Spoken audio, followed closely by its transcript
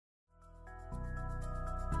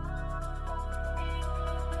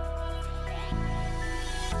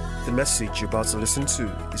The message you're about to listen to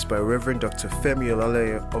is by Reverend Dr. Femi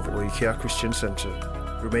Olaleye of Oikea Christian Center.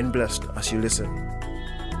 Remain blessed as you listen.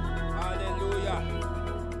 Hallelujah.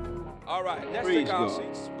 All right, let's Praise take our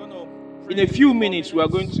God. seats. In a few minutes, we are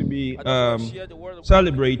going to be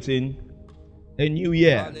celebrating a new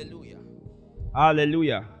year. Hallelujah.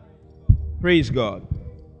 Hallelujah. Praise God.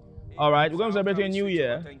 All right, we're going to celebrate a new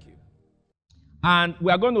year, Thank you. and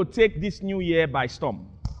we are going to take this new year by storm.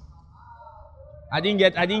 I didn't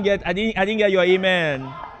get your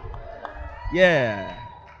amen. Yeah.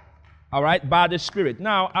 All right, by the Spirit.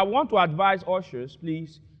 Now, I want to advise ushers,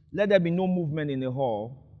 please, let there be no movement in the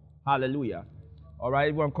hall. Hallelujah. All right,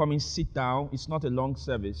 everyone come in, sit down. It's not a long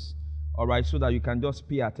service. All right, so that you can just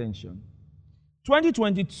pay attention.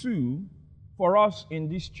 2022, for us in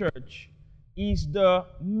this church, is the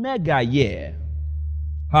mega year.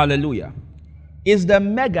 Hallelujah. It's the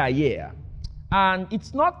mega year. And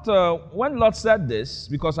it's not, when Lord said this,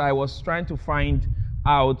 because I was trying to find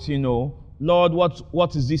out, Lord,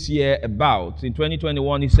 what is this year about? In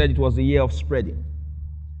 2021, He said it was the year of spreading.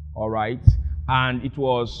 All right? And it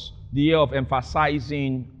was the year of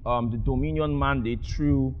emphasizing the dominion mandate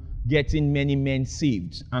through getting many men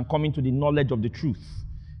saved and coming to the knowledge of the truth.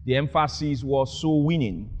 The emphasis was soul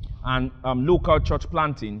winning and local church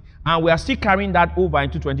planting. And we are still carrying that over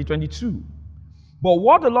into 2022. But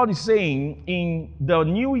what the Lord is saying in the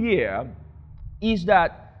new year is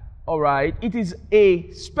that, all right, it is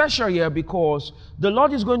a special year because the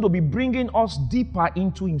Lord is going to be bringing us deeper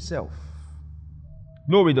into Himself.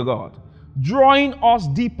 Glory to God. Drawing us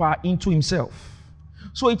deeper into Himself.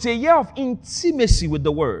 So it's a year of intimacy with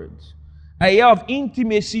the Word, a year of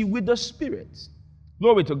intimacy with the Spirit.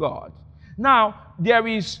 Glory to God. Now, there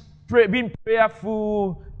is being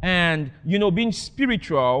prayerful and, being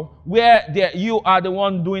spiritual, where you are the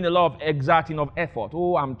one doing a lot of exerting of effort.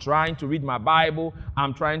 Oh, I'm trying to read my Bible.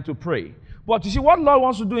 I'm trying to pray. But you see, what Lord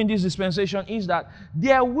wants to do in this dispensation is that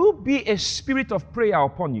there will be a spirit of prayer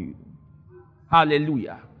upon you.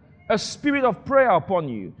 Hallelujah. A spirit of prayer upon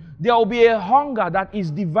you. There will be a hunger that is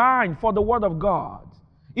divine for the Word of God.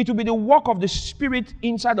 It will be the work of the Spirit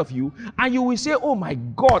inside of you. And you will say, oh my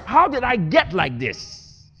God, how did I get like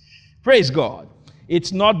this? Praise God.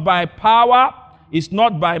 It's not by power, it's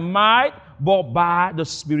not by might, but by the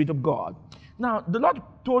Spirit of God. Now, the Lord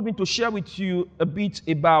told me to share with you a bit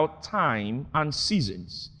about time and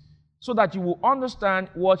seasons so that you will understand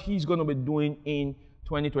what He's going to be doing in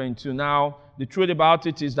 2022. Now, the truth about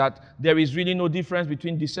it is that there is really no difference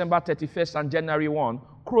between December 31st and January 1,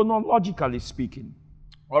 chronologically speaking.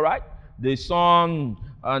 All right? The sun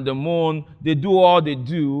and the moon, they do all they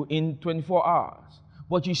do in 24 hours.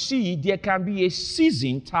 But you see, there can be a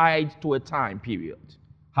season tied to a time period.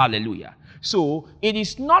 Hallelujah. So, it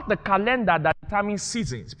is not the calendar that determines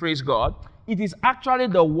seasons, praise God. It is actually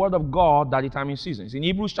the Word of God that determines seasons. In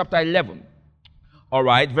Hebrews chapter 11, all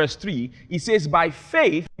right, verse 3, it says, by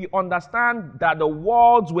faith we understand that the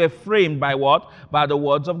worlds were framed by what? By the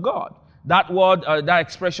words of God. That word, that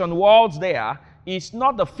expression, worlds there, is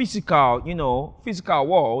not the physical, physical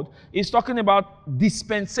world. It's talking about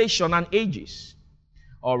dispensation and ages.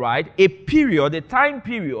 All right, a period, a time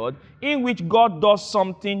period in which God does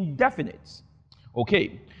something definite.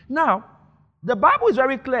 Okay, now, the Bible is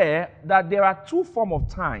very clear that there are two forms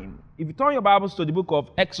of time. If you turn your Bibles to the book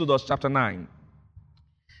of Exodus chapter 9,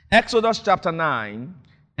 Exodus chapter 9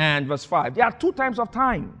 and verse 5, there are two types of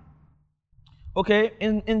time. Okay,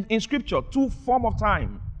 in Scripture, two forms of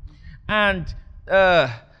time. And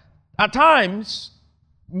at times,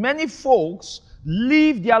 many folks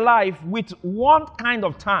live their life with one kind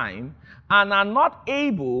of time and are not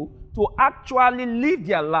able to actually live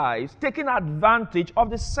their lives taking advantage of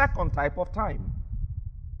the second type of time.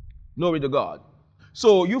 Glory to God.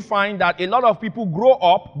 So you find that a lot of people grow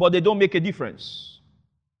up, but they don't make a difference.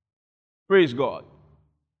 Praise God.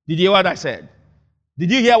 Did you hear what I said? Did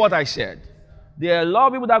you hear what I said? There are a lot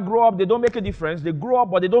of people that grow up, they don't make a difference. They grow up,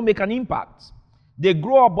 but they don't make an impact. They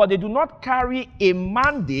grow up, but they do not carry a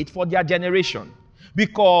mandate for their generation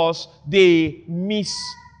because they miss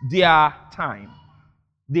their time.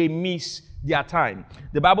 They miss their time.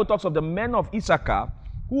 The Bible talks of the men of Issachar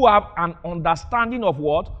who have an understanding of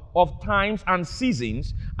what? Of times and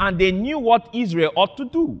seasons, and they knew what Israel ought to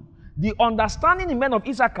do. The understanding the men of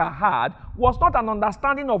Issachar had was not an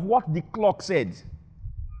understanding of what the clock said.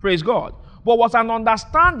 Praise God. But was an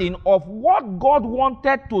understanding of what God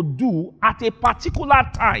wanted to do at a particular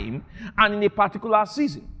time and in a particular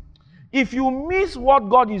season. If you miss what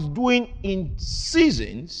God is doing in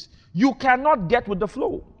seasons, you cannot get with the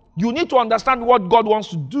flow. You need to understand what God wants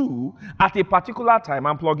to do at a particular time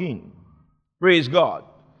and plug in. Praise God.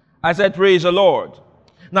 I said, praise the Lord.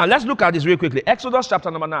 Now, let's look at this real quickly. Exodus chapter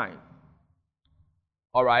number 9.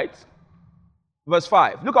 All right. Verse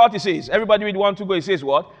 5. Look at what it says. Everybody read 1 to go. It says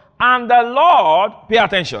what? And the Lord, pay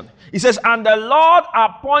attention. It says, and the Lord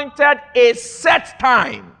appointed a set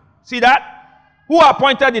time. See that? Who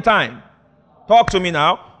appointed the time? Talk to me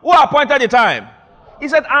now. Who appointed the time? He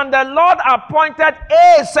said, and the Lord appointed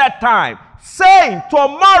a set time, saying,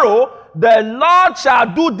 tomorrow the Lord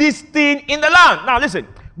shall do this thing in the land. Now listen,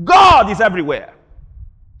 God is everywhere.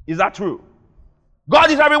 Is that true? God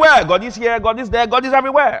is everywhere. God is here, God is there, God is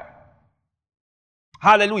everywhere.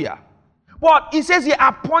 Hallelujah. But he says he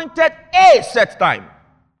appointed a set time.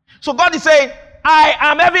 So God is saying, I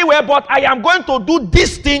am everywhere, but I am going to do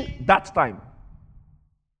this thing that time.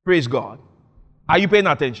 Praise God. Are you paying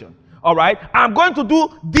attention? All right. I'm going to do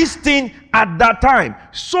this thing at that time.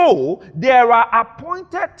 So there are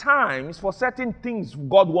appointed times for certain things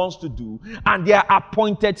God wants to do, and there are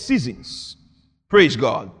appointed seasons. Praise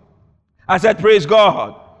God. I said, praise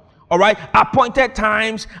God. All right. Appointed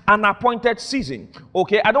times and appointed season.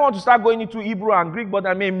 Okay. I don't want to start going into Hebrew and Greek, but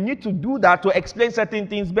I may need to do that to explain certain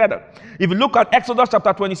things better. If you look at Exodus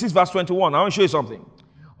chapter 26, verse 21, I want to show you something.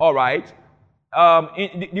 All right.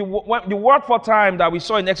 The word for time that we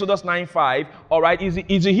saw in Exodus 9:5, all right, is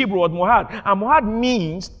the Hebrew word mohad. And mohad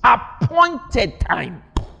means appointed time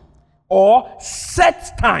or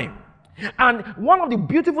set time. And one of the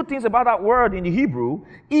beautiful things about that word in the Hebrew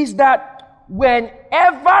is that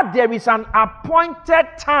whenever there is an appointed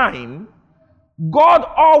time, God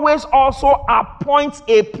always also appoints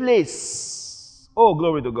a place. Oh,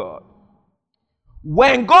 glory to God.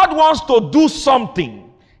 When God wants to do something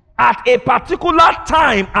at a particular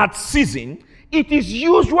time at season, it is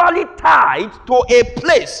usually tied to a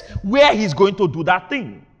place where he's going to do that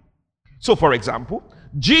thing. So, for example,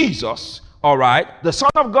 Jesus, all right, the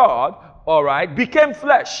Son of God, all right, became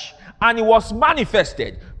flesh and he was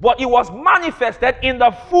manifested. But he was manifested in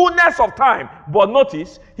the fullness of time. But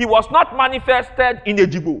notice, he was not manifested in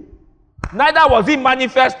Ejigbo. Neither was he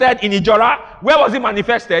manifested in Ijora. Where was he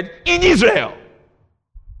manifested? In Israel.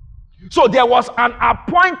 So there was an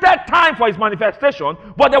appointed time for his manifestation,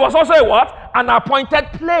 but there was also a what? An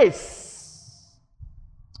appointed place.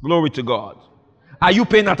 Glory to God. Are you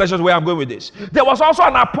paying attention to where I'm going with this? There was also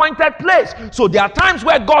an appointed place. So there are times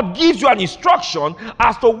where God gives you an instruction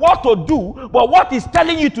as to what to do, but what he's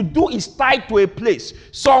telling you to do is tied to a place.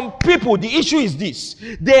 Some people, the issue is this.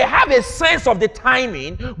 They have a sense of the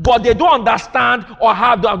timing, but they don't understand or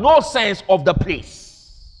have no sense of the place.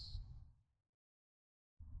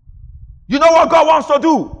 You know what God wants to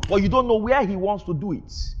do, but you don't know where he wants to do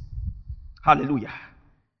it. Hallelujah.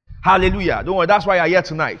 Hallelujah. Don't worry, that's why you're here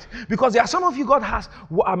tonight. Because there are some of you, God has,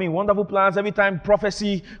 wonderful plans. Every time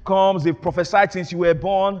prophecy comes, they've prophesied since you were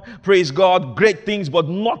born. Praise God, great things, but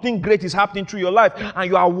nothing great is happening through your life. And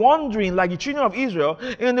you are wandering like the children of Israel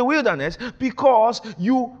in the wilderness because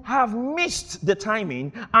you have missed the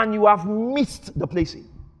timing and you have missed the placing.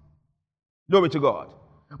 Glory to God.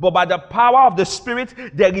 But by the power of the Spirit,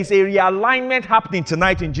 there is a realignment happening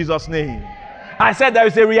tonight in Jesus' name. I said there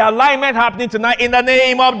is a realignment happening tonight in the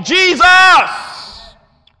name of Jesus.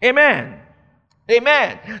 Amen.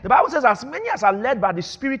 Amen. The Bible says as many as are led by the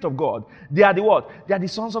Spirit of God, they are the what? They are the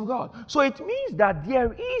sons of God. So it means that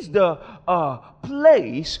there is the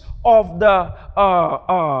place of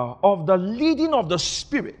the leading of the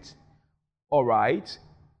Spirit, all right,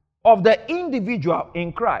 of the individual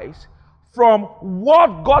in Christ, from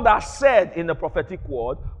what God has said in the prophetic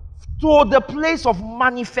word to the place of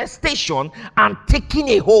manifestation and taking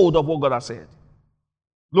a hold of what God has said.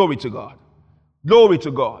 Glory to God. Glory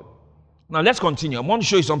to God. Now let's continue. I want to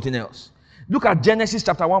show you something else. Look at Genesis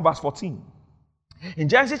chapter 1 verse 14. In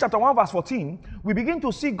Genesis chapter 1 verse 14, we begin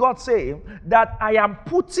to see God say that I am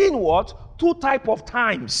putting what? 2 types of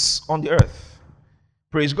times on the earth.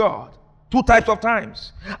 Praise God. 2 types of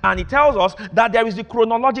times. And he tells us that there is the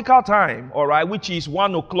chronological time, all right, which is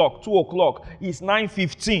 1 o'clock, 2 o'clock, is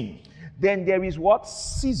 9:15. Then there is what?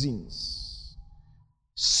 Seasons.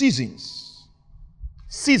 Seasons.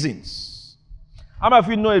 Seasons. How many of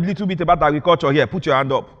you know a little bit about agriculture here? Put your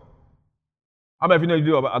hand up. How many of you know a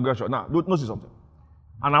little about agriculture? Now, notice something.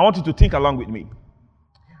 And I want you to think along with me.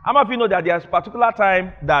 How many of you know that there's a particular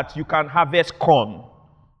time that you can harvest corn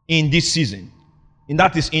in this season? And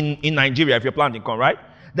that is in Nigeria, if you're planting corn, right?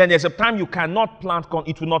 Then there's a time you cannot plant corn,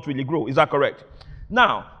 it will not really grow. Is that correct?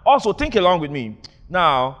 Now, also think along with me.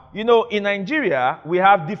 Now, you know, in Nigeria, we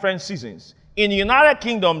have different seasons. In the United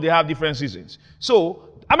Kingdom, they have different seasons. So,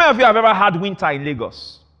 how many of you have ever had winter in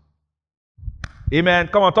Lagos? Amen.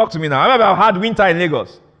 Come on, talk to me now. How many of you have had winter in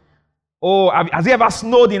Lagos? Oh, has it ever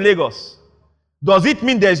snowed in Lagos? Does it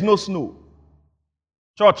mean there's no snow?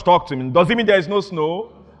 Church, talk to me. Does it mean there is no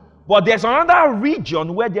snow? But there's another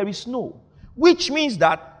region where there is snow, which means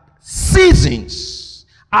that seasons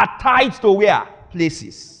are tied to where?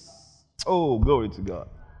 Places. Oh, glory to God.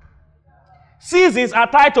 Seasons are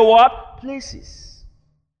tied to what? Places.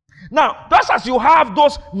 Now, just as you have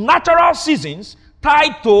those natural seasons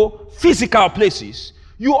tied to physical places,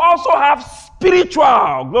 you also have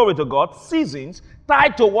spiritual, glory to God, seasons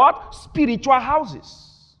tied to what? Spiritual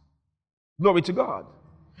houses. Glory to God.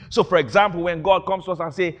 So, for example, when God comes to us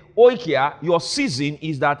and say, Oikea, your season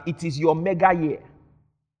is that it is your mega year.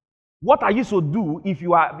 What are you to do if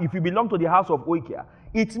you belong to the house of Oikea?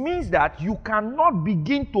 It means that you cannot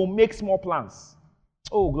begin to make small plans.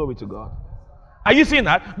 Oh, glory to God. Are you seeing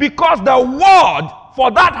that? Because the word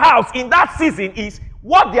for that house in that season is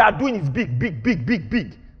what they are doing is big, big, big, big,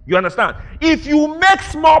 big. You understand? If you make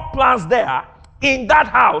small plans there, in that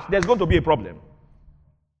house, there's going to be a problem.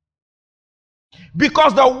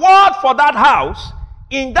 Because the word for that house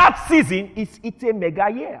in that season is it's a mega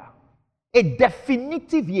year. A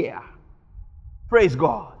definitive year. Praise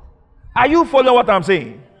God. Are you following what I'm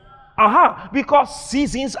saying? Because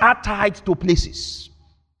seasons are tied to places.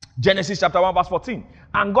 Genesis chapter 1 verse 14.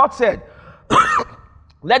 And God said,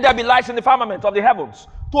 let there be lights in the firmament of the heavens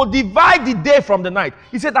to divide the day from the night.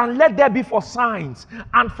 He said, and let there be for signs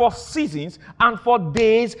and for seasons and for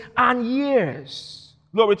days and years.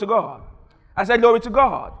 Glory to God. I said, glory to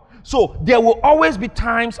God. So there will always be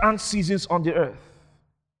times and seasons on the earth.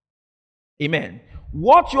 Amen.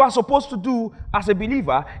 What you are supposed to do as a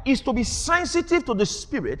believer is to be sensitive to the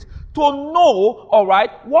Spirit, to know, all right,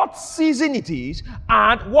 what season it is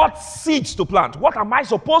and what seeds to plant. What am I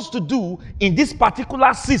supposed to do in this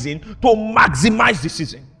particular season to maximize the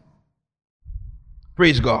season?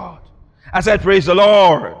 Praise God. I said, praise the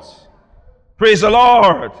Lord. Praise the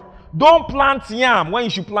Lord. Don't plant yam when you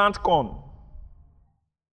should plant corn.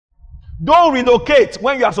 Don't relocate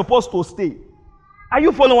when you are supposed to stay. Are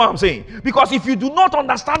you following what I'm saying? Because if you do not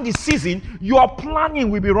understand the season, your planning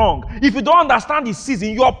will be wrong. If you don't understand the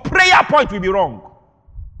season, your prayer point will be wrong.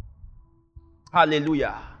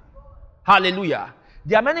 Hallelujah. Hallelujah.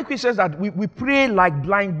 There are many Christians that we pray like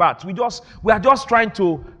blind bats. We are just trying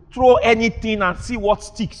to throw anything and see what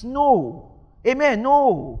sticks. No. Amen.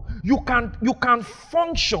 No. You can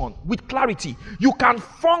function with clarity. You can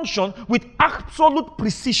function with absolute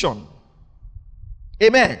precision.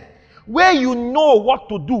 Amen. Where you know what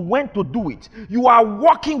to do, when to do it. You are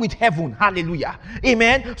walking with heaven. Hallelujah.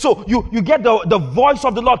 Amen. So you get the voice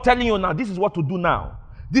of the Lord telling you now, this is what to do now.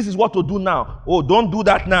 This is what to do now. Oh, don't do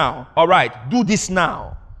that now. All right, do this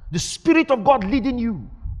now. The Spirit of God leading you.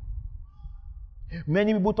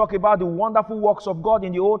 Many people talk about the wonderful works of God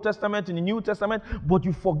in the Old Testament, in the New Testament, but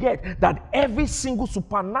you forget that every single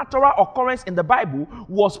supernatural occurrence in the Bible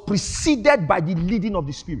was preceded by the leading of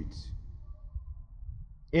the Spirit.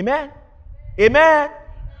 Amen. Amen.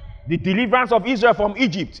 The deliverance of Israel from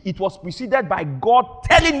Egypt, it was preceded by God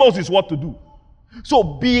telling Moses what to do. So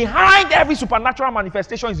behind every supernatural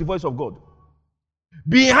manifestation is the voice of God.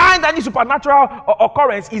 Behind any supernatural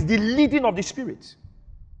occurrence is the leading of the Spirit.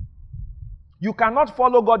 You cannot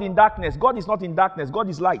follow God in darkness. God is not in darkness. God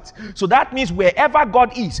is light. So that means wherever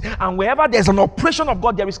God is and wherever there's an operation of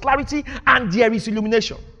God, there is clarity and there is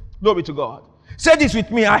illumination. Glory to God. Say this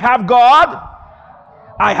with me. I have God.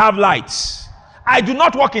 I have light. I do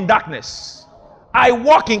not walk in darkness. I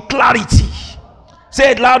walk in clarity.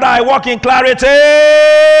 Say it louder. I walk in clarity.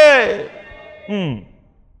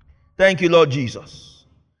 Thank you, Lord Jesus.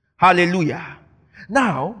 Hallelujah.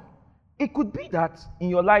 Now, it could be that in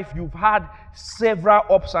your life you've had several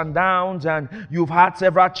ups and downs and you've had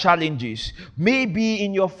several challenges. Maybe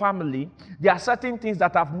in your family, there are certain things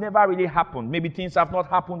that have never really happened. Maybe things have not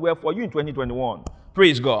happened well for you in 2021.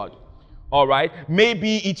 Praise God. All right.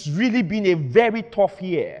 Maybe it's really been a very tough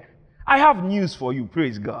year. I have news for you.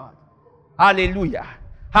 Praise God. Hallelujah.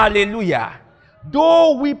 Hallelujah.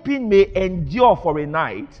 Though weeping may endure for a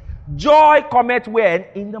night, joy cometh when?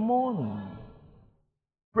 In the morning.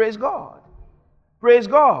 Praise God. Praise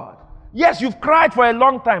God. Yes, you've cried for a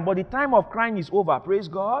long time, but the time of crying is over. Praise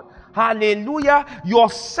God. Hallelujah. Your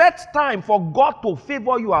set time for God to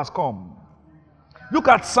favor you has come. Look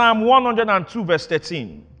at Psalm 102 verse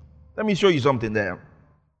 13. Let me show you something there.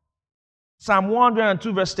 Psalm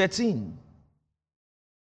 102 verse 13.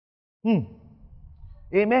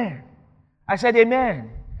 Amen. I said amen.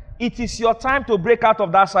 It is your time to break out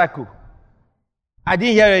of that cycle. I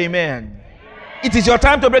didn't hear amen. It is your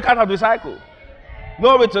time to break out of the cycle.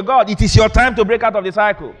 Glory to God. It is your time to break out of the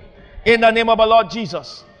cycle. In the name of the Lord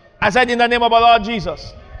Jesus. I said in the name of the Lord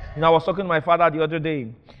Jesus. I was talking to my father the other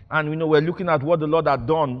day, and we're looking at what the Lord had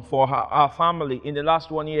done for our family in the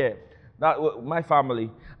last 1 year. My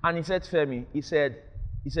family. And he said, Femi, he said,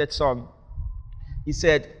 son, he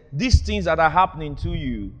said, these things that are happening to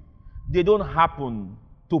you, they don't happen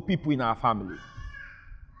to people in our family.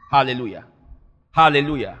 Hallelujah.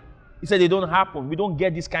 Hallelujah. He said they don't happen. We don't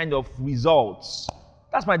get this kind of results.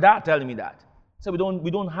 That's my dad telling me that. He said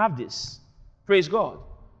we don't have this. Praise God.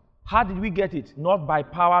 How did we get it? Not by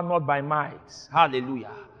power, not by might.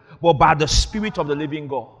 Hallelujah. But by the Spirit of the living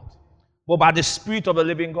God. But by the Spirit of the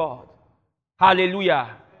living God.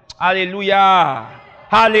 Hallelujah. Hallelujah.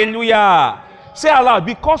 Hallelujah. Say aloud,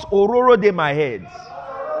 because Ororo dey my head.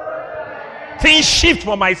 Things shift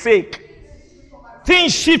for my sake.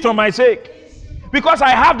 Things shift for my sake. Because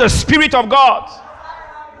I have the Spirit of God.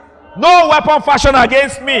 No weapon fashioned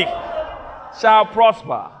against me shall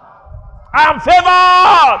prosper. I am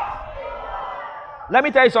favored. Let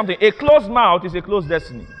me tell you something. A closed mouth is a closed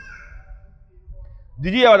destiny.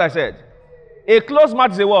 Did you hear what I said? A closed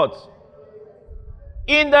mouth is a what?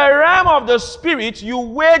 In the realm of the Spirit, you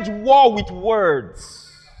wage war with words.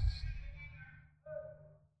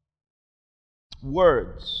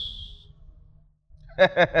 Words.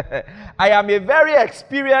 I am a very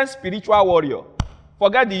experienced spiritual warrior.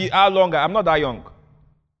 Forget how long I'm not that young.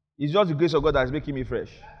 It's just the grace of God that is making me fresh.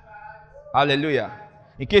 Hallelujah.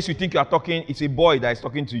 In case you think you are talking, it's a boy that is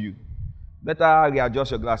talking to you. Better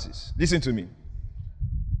readjust your glasses. Listen to me.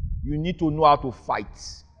 You need to know how to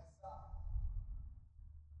fight.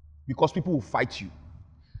 Because people will fight you.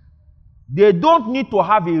 They don't need to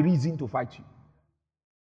have a reason to fight you.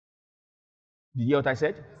 Did you hear what I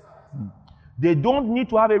said? They don't need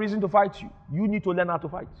to have a reason to fight you. You need to learn how to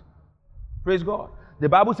fight. Praise God. The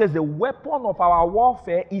Bible says the weapon of our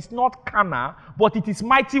warfare is not carnal, but it is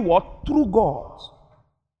mighty what? Through God.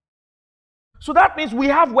 So that means we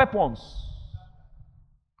have weapons.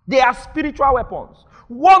 They are spiritual weapons.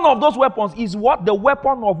 One of those weapons is what? The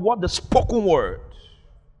weapon of what? The spoken word.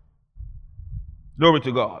 Glory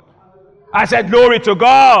to God. I said glory to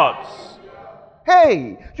God.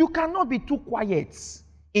 Hey, you cannot be too quiet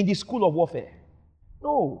in the school of warfare.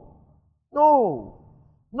 No. No.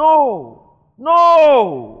 No.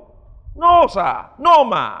 No. No, sir. No,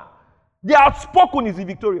 ma. The outspoken is the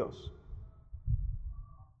victorious.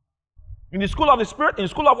 In the school of the Spirit, in the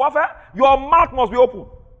school of warfare, your mouth must be open.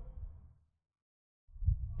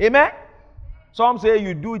 Amen? Some say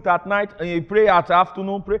you do it at night and you pray at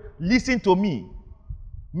afternoon. Pray. Listen to me.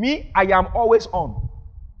 Me, I am always on.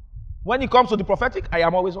 When it comes to the prophetic, I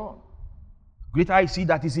am always on. Greater I see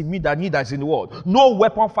that is in me than he that is in the world. No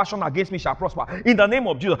weapon fashioned against me shall prosper. In the name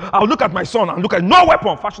of Jesus, I'll look at my son and look at no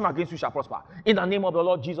weapon fashioned against you shall prosper. In the name of the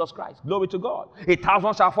Lord Jesus Christ. Glory to God.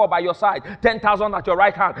 1,000 shall fall by your side. 10,000 at your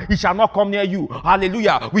right hand. It shall not come near you.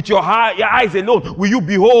 Hallelujah. With your eyes alone will you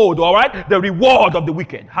behold, all right, the reward of the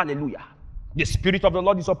wicked. Hallelujah. The Spirit of the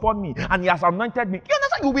Lord is upon me and he has anointed me. You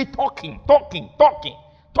understand? You'll be talking.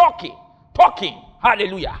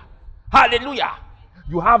 Hallelujah. Hallelujah.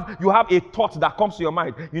 You have a thought that comes to your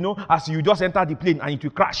mind, as you just enter the plane and it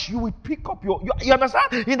will crash. You will pick up you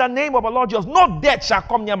understand? In the name of the Lord Jesus, no death shall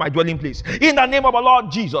come near my dwelling place. In the name of the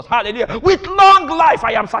Lord Jesus, hallelujah. With long life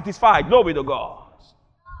I am satisfied. Glory to God.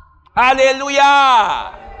 Hallelujah.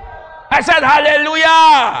 I said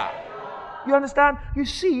hallelujah. You understand? You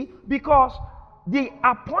see, because the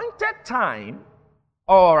appointed time,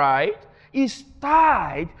 all right, is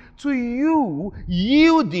tied to you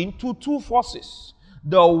yielding to two forces.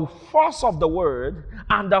 The force of the word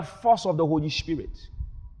and the force of the Holy Spirit.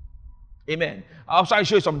 Amen. I'll try to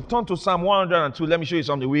show you something. Turn to Psalm 102. Let me show you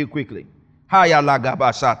something real quickly. Thank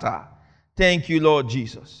you, Lord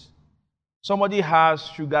Jesus. Somebody has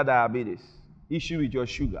sugar diabetes. Issue with your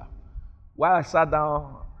sugar. While I sat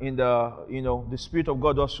down in the Spirit of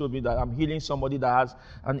God just showed me that I'm healing somebody that has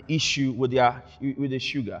an issue with the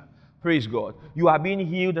sugar. Praise God. You are being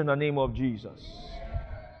healed in the name of Jesus.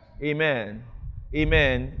 Amen.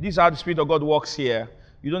 Amen. This is how the Spirit of God works here.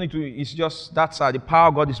 You don't need to, it's just that's how the power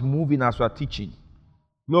of God is moving as we are teaching.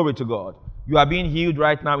 Glory to God. You are being healed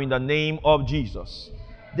right now in the name of Jesus.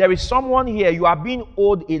 There is someone here, you are being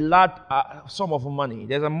owed a large sum of money.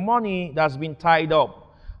 There's a money that's been tied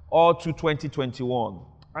up all through 2021.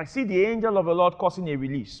 I see the angel of the Lord causing a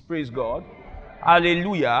release. Praise God.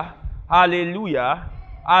 Hallelujah. Hallelujah.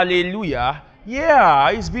 Hallelujah. Yeah,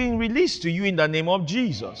 it's being released to you in the name of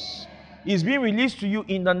Jesus. It's being released to you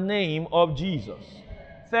in the name of Jesus.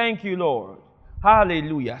 Thank you, Lord.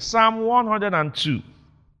 Hallelujah. Psalm 102.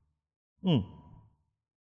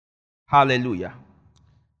 Hallelujah.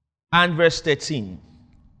 And verse 13.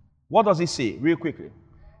 What does it say? Real quickly.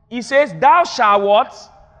 It says, thou shalt what?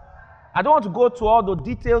 I don't want to go to all the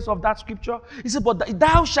details of that scripture. He said, but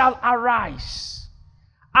thou shalt arise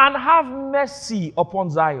and have mercy upon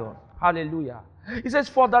Zion. Hallelujah. He says,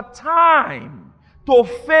 for the time to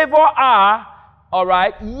favor her, all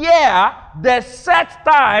right, the set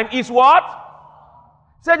time is what?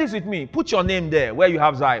 Say this with me. Put your name there where you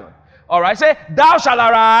have Zion. All right, say, thou shalt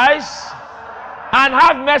arise and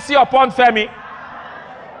have mercy upon Femi.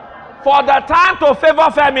 For the time to favor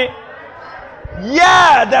Femi.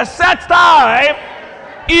 The set time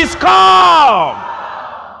is come.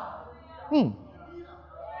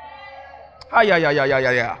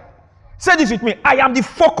 Say this with me. I am the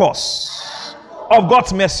focus of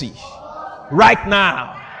God's mercy right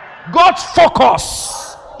now. God's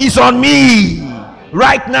focus is on me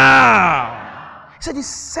right now. He said, it's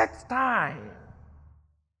set time.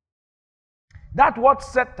 That word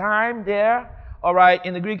set time there, all right,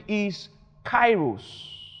 in the Greek is kairos.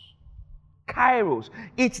 Kairos.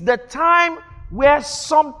 It's the time where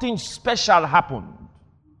something special happened.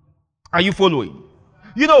 Are you following?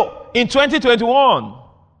 You know, in 2021,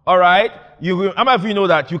 all right, how many of you know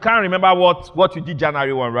that you can't remember what you did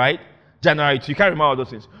January 1, right? January 2, you can't remember all those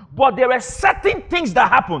things. But there were certain things that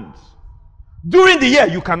happened during the year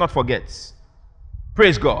you cannot forget.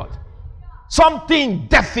 Praise God. Something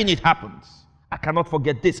definite happens. I cannot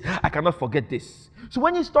forget this. I cannot forget this. So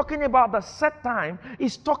when he's talking about the set time,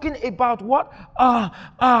 he's talking about what? An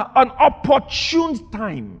opportune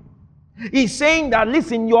time. He's saying that,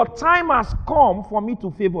 listen, your time has come for me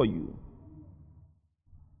to favor you.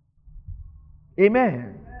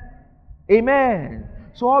 Amen. Amen.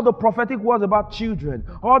 So all the prophetic words about children,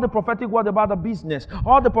 all the prophetic words about the business,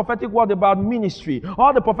 all the prophetic words about ministry,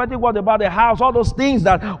 all the prophetic words about the house, all those things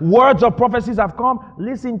that words of prophecies have come.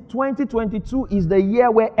 Listen, 2022 is the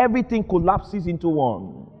year where everything collapses into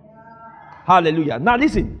one. Hallelujah. Now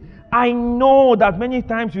listen, I know that many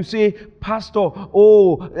times you say, Pastor,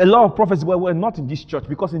 a lot of prophecy. Well, we're not in this church,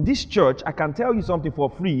 because in this church, I can tell you something for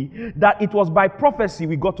free, that it was by prophecy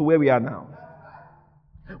we got to where we are now.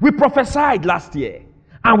 We prophesied last year,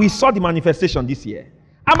 and we saw the manifestation this year.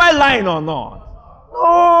 Am I lying or not?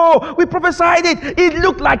 No, we prophesied it. It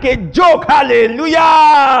looked like a joke.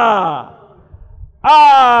 Hallelujah.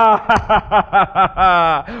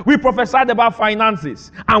 We prophesied about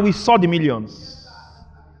finances, and we saw the millions.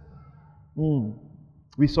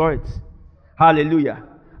 We saw it. Hallelujah.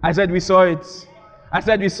 I said we saw it. I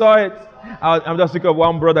said we saw it. I'm just thinking of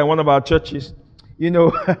one brother in one of our churches. You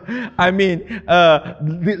know, I mean,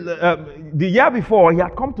 the year before, he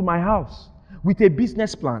had come to my house with a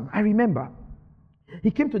business plan. I remember. He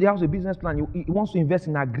came to the house with a business plan. He wants to invest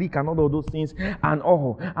in Greek and all of those things. And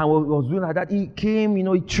was doing like that. He came,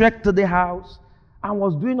 he trekked to the house and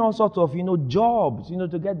was doing all sorts of, jobs,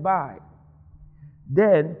 to get by.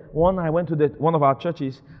 Then, one night I went to one of our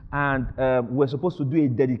churches, and we were supposed to do a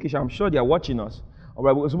dedication. I'm sure they are watching us. All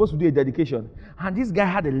right, we were supposed to do a dedication. And this guy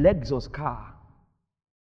had a Lexus car.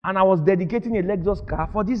 And I was dedicating a Lexus car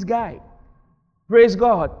for this guy. Praise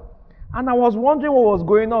God. And I was wondering what was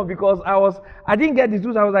going on, because I didn't get the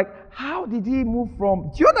truth. I was like, how did he move from?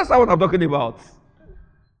 Do you understand what I'm talking about?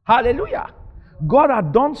 Hallelujah. God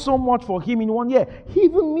had done so much for him in 1 year.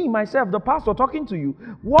 Even me, myself, the pastor talking to you,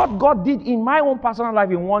 what God did in my own personal life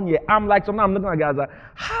in 1 year, I'm looking at guys like,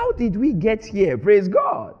 how did we get here? Praise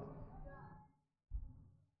God.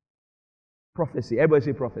 Prophecy. Everybody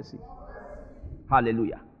say prophecy.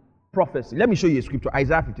 Hallelujah. Prophecy. Let me show you a scripture.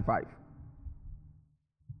 Isaiah 55.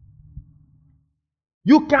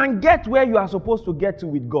 You can get where you are supposed to get to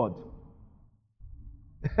with God.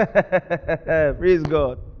 Praise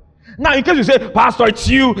God. Now, in case you say, Pastor, it's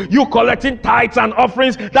you collecting tithes and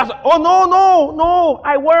offerings. No.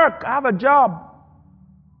 I work. I have a job.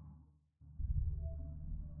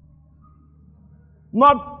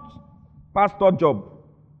 Not pastor job.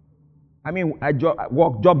 I mean, I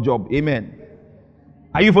work job. Amen.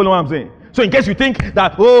 Are you following what I'm saying? So in case you think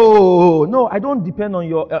that, no, I don't depend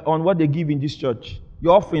on what they give in this church.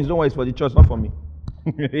 Your offerings, don't worry, it's for the church, not for me.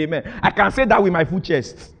 Amen. I can say that with my full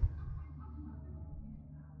chest.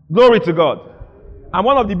 Glory to God. I'm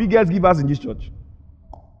one of the biggest givers in this church.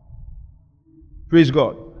 Praise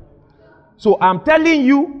God. So I'm telling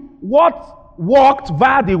you what worked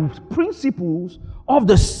via the principles of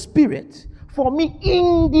the Spirit for me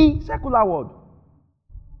in the secular world.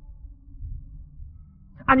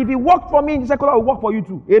 And if it worked for me in the secular, it will work for you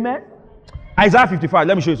too. Amen? Isaiah 55.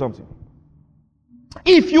 Let me show you something.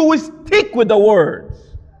 If you will stick with the words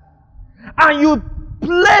and you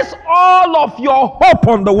place all of your hope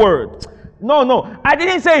on the word. No. I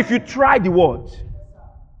didn't say if you try the word.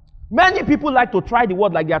 Many people like to try the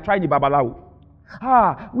word like they are trying the babalawo.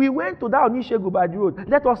 We went to that Onishegu Badi road.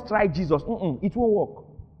 Let us try Jesus. It won't work.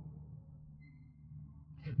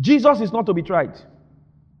 Jesus is not to be tried.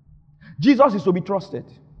 Jesus is to be trusted.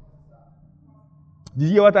 Did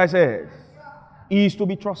you hear what I said? He is to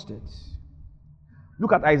be trusted.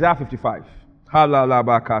 Look at Isaiah 55.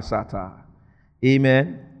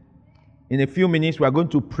 Amen. In a few minutes, we are going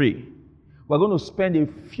to pray. We're going to spend a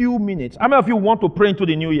few minutes. How many of you want to pray into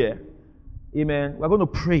the new year? Amen. We're going to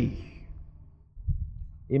pray.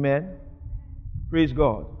 Amen. Praise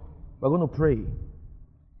God. We're going to pray.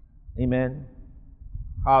 Amen.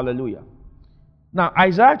 Hallelujah. Now,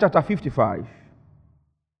 Isaiah chapter 55.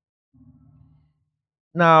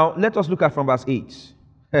 Now, let us look at from verse 8.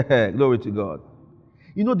 Glory to God.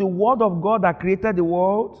 You know, the word of God that created the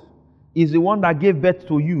world is the one that gave birth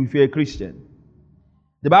to you if you're a Christian.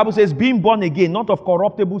 The Bible says, being born again, not of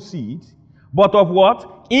corruptible seed, but of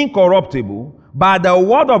what? Incorruptible, by the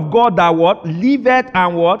word of God that what? Liveth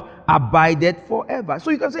and what? Abideth forever.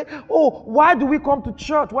 So you can say, oh, why do we come to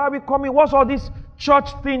church? Why are we coming? What's all this church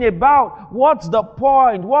thing about? What's the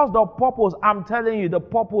point? What's the purpose? I'm telling you, the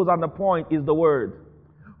purpose and the point is the word.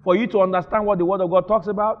 For you to understand what the word of God talks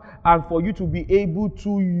about, and for you to be able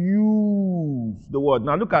to use the word.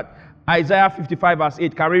 Now look at Isaiah 55 verse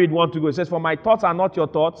 8. Can we read 1 to go? It says, for my thoughts are not your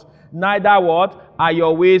thoughts, neither what? Are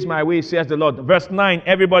your ways my ways, says the Lord. Verse 9,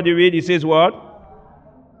 everybody read. It says what?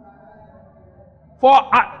 For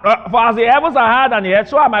as the heavens are higher than the earth,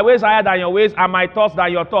 so are my ways higher than your ways, and my thoughts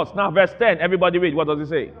than your thoughts. Now verse 10, everybody read. What does it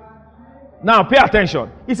say? Now pay attention.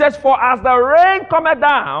 It says, for as the rain cometh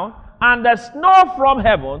down, and the snow from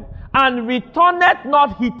heaven, and returneth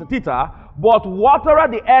not thither, but watereth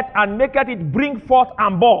the earth, and maketh it bring forth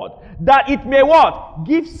and bud, that it may what?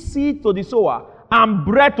 Give seed to the sower, and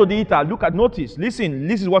bread to the eater. Look at, notice, listen,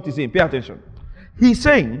 this is what he's saying, pay attention. He's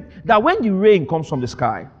saying that when the rain comes from the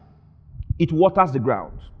sky, it waters the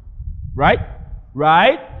ground. Right?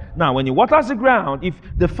 Right? Now, when it waters the ground, if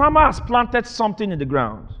the farmer has planted something in the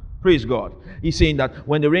ground, praise God. He's saying that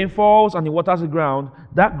when the rain falls and it waters the ground,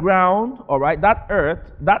 that ground, all right, that earth,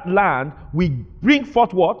 that land will bring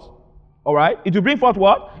forth what? All right? It will bring forth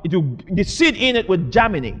what? The seed in it will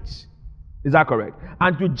germinate. Is that correct?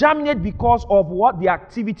 And to germinate because of what? The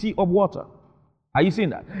activity of water. Are you seeing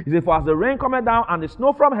that? He said, for as the rain cometh down and the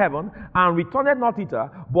snow from heaven, and returneth not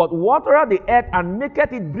thither, but watereth the earth, and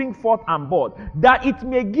maketh it bring forth and bud, that it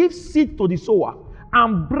may give seed to the sower,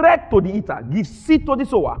 and bread to the eater. Give seed to the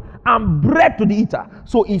sower, and bread to the eater.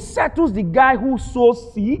 So he settles the guy who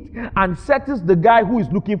sows seed, and settles the guy who is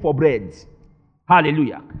looking for bread.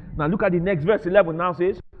 Hallelujah. Now look at the next verse 11 now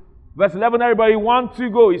says, verse 11, everybody, 1, 2,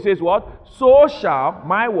 go. He says what? So shall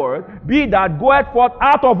my word be that goeth forth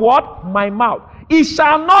out of what? My mouth. It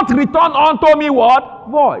shall not return unto me what?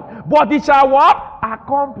 Void. But it shall what?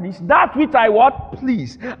 Accomplish that which I what?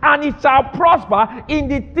 Please. And it shall prosper in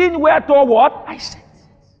the thing whereto what? I sent it.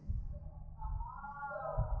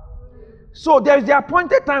 So there's the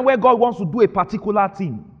appointed time where God wants to do a particular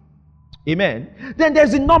thing. Amen. Then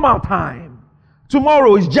there's the normal time.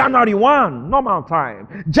 Tomorrow is January 1, normal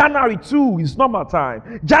time. January 2 is normal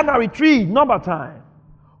time. January 3, normal time.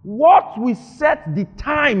 What will set the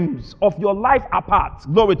times of your life apart,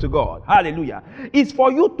 glory to God, hallelujah, is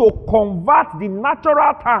for you to convert the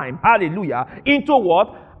natural time, hallelujah, into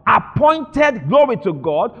what? Appointed, glory to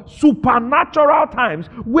God, supernatural times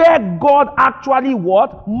where God actually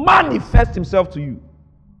what? Manifests himself to you.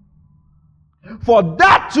 For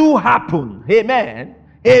that to happen, amen,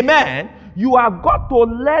 amen, you have got to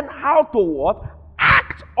learn how to what?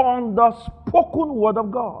 Act on the spoken word of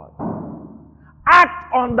God.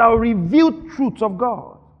 Act on the revealed truths of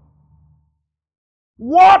God.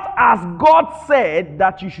 What has God said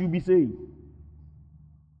that you should be saying?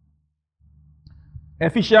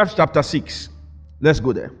 Ephesians chapter 6. Let's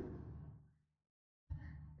go there.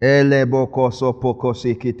 In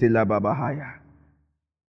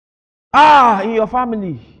your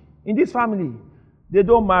family, in this family, they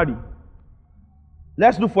don't marry.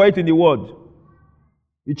 Let's look for it in the word.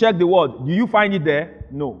 You check the word. Do you find it there?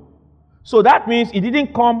 No. So that means it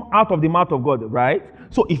didn't come out of the mouth of God, right?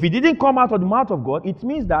 So if it didn't come out of the mouth of God, it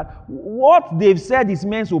means that what they've said is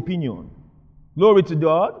men's opinion. Glory to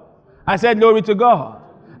God. I said glory to God.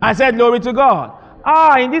 I said glory to God.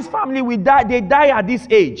 In this family they die at this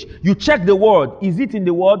age. You check the word. Is it in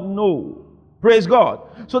the word? No. Praise God.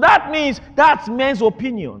 So that means that's men's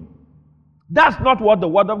opinion. That's not what the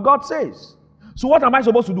word of God says. So what am I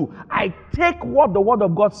supposed to do? I take what the word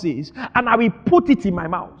of God says and I will put it in my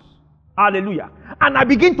mouth. Hallelujah. And I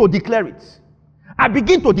begin to declare it. I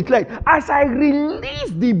begin to declare it. As I release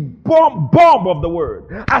the bomb of the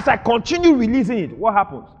word, as I continue releasing it, what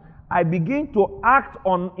happens? I begin to act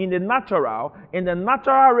on in the natural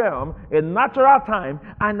realm, in natural time,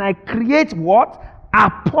 and I create what?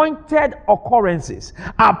 Appointed occurrences,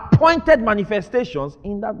 appointed manifestations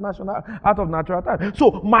in that out of natural time.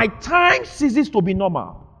 So my time ceases to be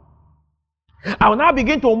normal. I will now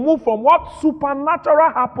begin to move from what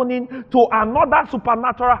supernatural happening to another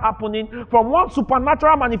supernatural happening, from one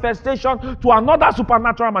supernatural manifestation to another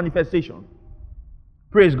supernatural manifestation.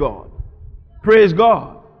 Praise God. Praise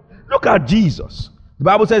God. Look at Jesus. The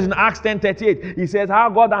Bible says in Acts 10:38, he says, how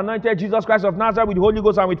God anointed Jesus Christ of Nazareth with the Holy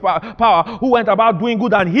Ghost and with power, who went about doing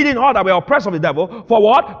good and healing all that were oppressed of the devil. For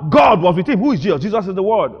what? God was with him. Who is Jesus? Jesus is the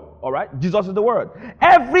Word. All right? Jesus is the Word.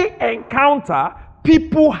 Every encounter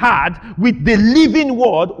people had with the living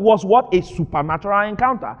Word was what? A supernatural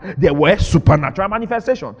encounter. There were supernatural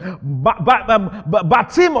manifestations.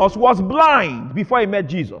 Bartimaeus was blind before he met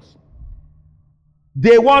Jesus.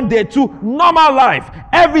 Day 1, day 2, normal life.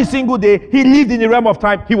 Every single day, he lived in the realm of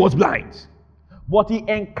time. He was blind. But he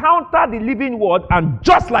encountered the living Word, and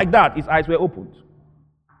just like that, his eyes were opened.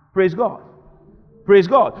 Praise God. Praise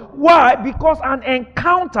God. Why? Because an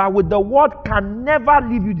encounter with the Word can never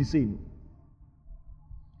leave you the same.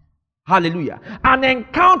 Hallelujah. An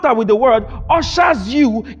encounter with the Word ushers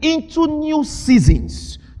you into new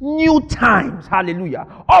seasons, new times. Hallelujah.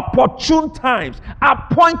 Opportune times,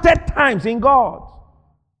 appointed times in God.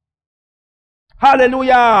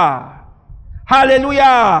 Hallelujah.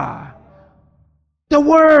 Hallelujah. The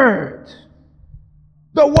Word.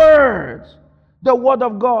 The Word. The Word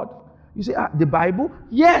of God. You say, the Bible?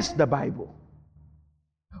 Yes, the Bible.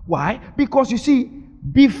 Why? Because you see,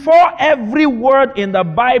 before every word in the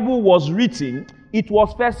Bible was written, it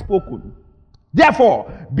was first spoken.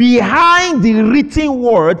 Therefore, behind the written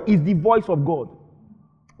word is the voice of God.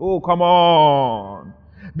 Oh, come on.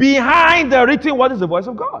 Behind the written word is the voice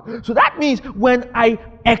of God. So that means when I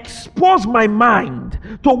expose my mind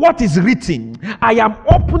to what is written, I am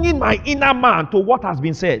opening my inner man to what has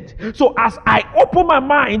been said. So as I open my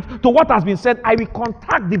mind to what has been said, I will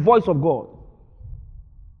contact the voice of God.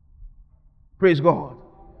 Praise God.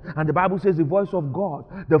 And the Bible says the voice of God,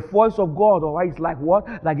 is like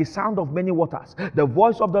what? Like the sound of many waters. The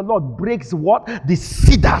voice of the Lord breaks what? The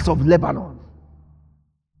cedars of Lebanon.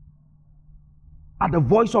 At the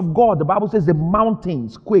voice of God, the Bible says the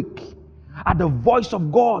mountains quake. At the voice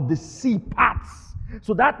of God, the sea parts.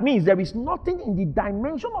 So that means there is nothing in the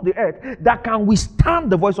dimension of the earth that can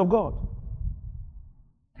withstand the voice of God.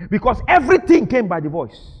 Because everything came by the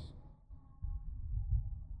voice.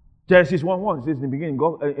 Genesis 1:1 says in the beginning,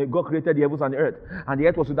 God created the heavens and the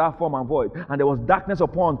earth was without form and void, and there was darkness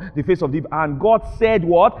upon the face of the deep, and God said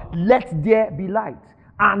what? Let there be light.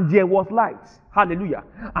 And there was light. Hallelujah.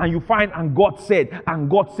 And you find, and God said,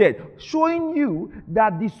 showing you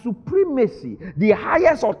that the supremacy, the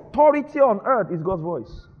highest authority on earth is God's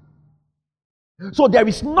voice. So there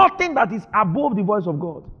is nothing that is above the voice of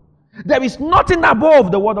God. There is nothing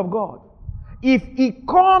above the word of God. If it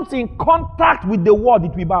comes in contact with the word,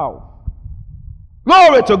 it will bow.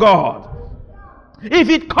 Glory to God. If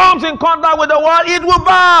it comes in contact with the word, it will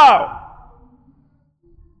bow.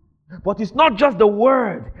 But it's not just the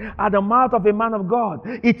word at the mouth of a man of God.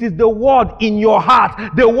 It is the word in your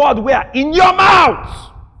heart. The word where? In your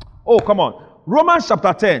mouth. Oh, come on. Romans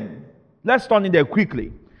chapter 10. Let's turn in there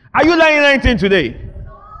quickly. Are you learning anything today?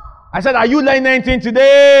 I said, are you learning anything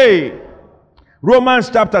today? Romans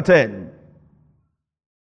chapter 10.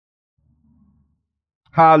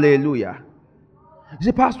 Hallelujah. You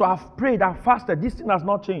say, Pastor, I've prayed, I've fasted. This thing has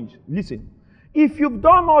not changed. Listen. If you've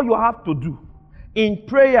done all you have to do in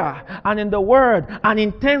prayer and in the word and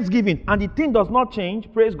in thanksgiving, and the thing does not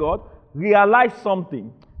change, praise God, realize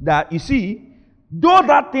something. That you see, though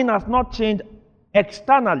that thing has not changed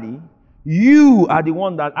externally, you are the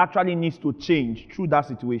one that actually needs to change through that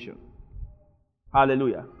situation.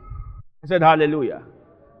 Hallelujah. I said hallelujah.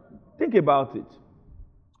 Think about it.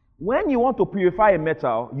 When you want to purify a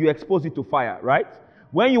metal, you expose it to fire, right?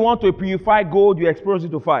 When you want to purify gold, you expose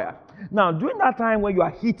it to fire. Now, during that time when you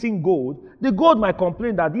are heating gold, the gold might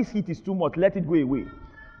complain that this heat is too much, let it go away.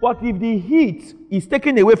 But if the heat is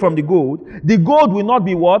taken away from the gold will not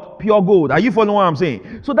be what? Pure gold. Are you following what I'm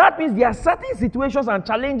saying? So that means there are certain situations and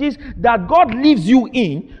challenges that God leaves you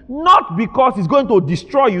in, not because He's going to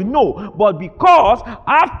destroy you, no, but because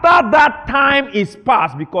after that time is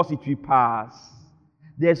past, because it will pass.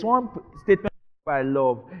 There's one statement I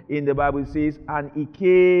love in the Bible. It says, and it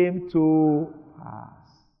came to pass.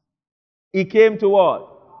 It came to what?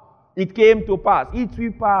 It came to pass. It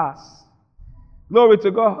will pass. Glory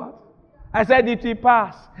to God. I said it will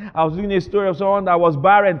pass. I was doing a story of someone that was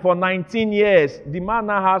barren for 19 years. The man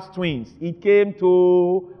now has twins. It came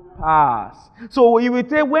to pass. So he will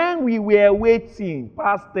say, when we were waiting,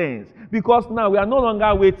 past tense, because now we are no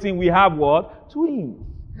longer waiting, we have what? Twins.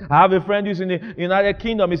 I have a friend who's in the United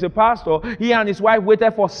Kingdom, he's a pastor. He and his wife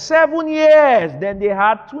waited for 7 years, then they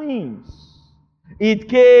had twins. It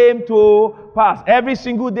came to pass. Every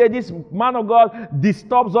single day, this man of God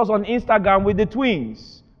disturbs us on Instagram with the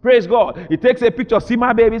twins. Praise God. He takes a picture, see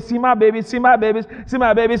my babies, see my babies, see my babies, see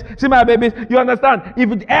my babies, see my babies. You understand? If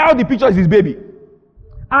all the picture is his baby.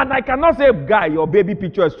 And I cannot say, guy, your baby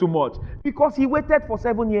picture is too much. Because he waited for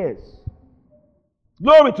 7 years.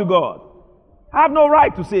 Glory to God. I have no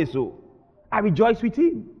right to say so. I rejoice with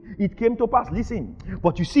him. It came to pass. Listen.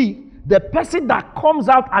 But you see, the person that comes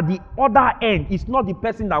out at the other end is not the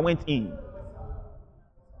person that went in.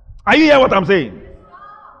 Are you hearing what I'm saying?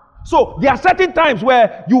 So, there are certain times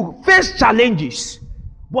where you face challenges.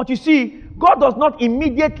 But you see, God does not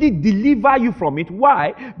immediately deliver you from it.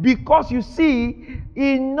 Why? Because you see,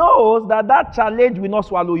 He knows that that challenge will not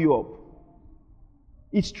swallow you up.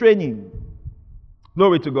 It's training.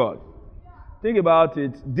 Glory to God. Think about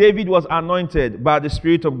it. David was anointed by the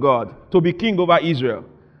Spirit of God to be king over Israel.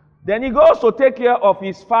 Then he goes to take care of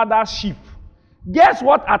his father's sheep. Guess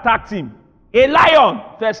what attacked him? A lion,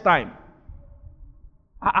 first time.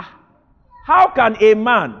 How can a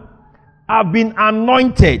man have been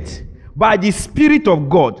anointed by the Spirit of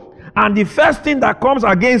God and the first thing that comes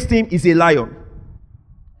against him is a lion?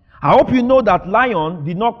 I hope you know that lion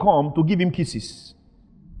did not come to give him kisses.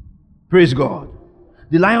 Praise God.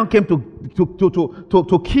 The lion came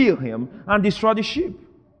to kill him and destroy the sheep.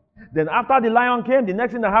 Then after the lion came, the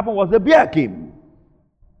next thing that happened was the bear came.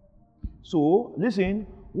 So, listen,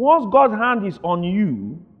 once God's hand is on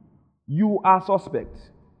you, you are suspect.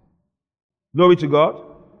 Glory to God.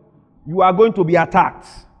 You are going to be attacked.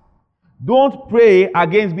 Don't pray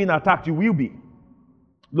against being attacked. You will be.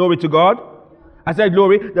 Glory to God. I said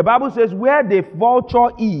glory. The Bible says where the vulture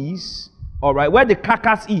is, all right, where the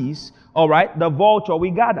carcass is, all right, the vulture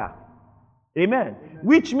will gather. Amen.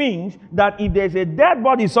 Which means that if there's a dead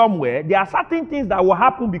body somewhere, there are certain things that will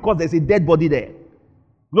happen because there's a dead body there.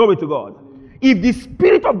 Glory to God. If the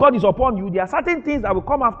Spirit of God is upon you, there are certain things that will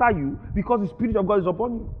come after you because the Spirit of God is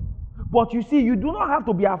upon you. But you see, you do not have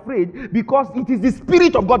to be afraid because it is the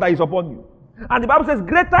Spirit of God that is upon you. And the Bible says,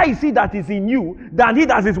 greater is He that is in you than he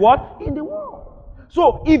that is what? In the world.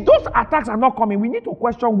 So, if those attacks are not coming, we need to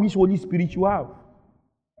question which Holy Spirit you have.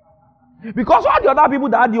 Because all the other people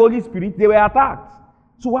that had the Holy Spirit, they were attacked.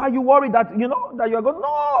 So why are you worried that, that you are going?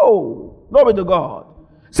 No! Glory to God.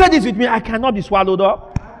 Say this with me. I cannot be swallowed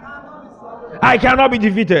up. I cannot be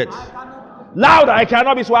defeated. Louder, I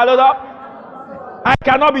cannot be swallowed up. I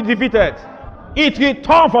cannot be defeated. It will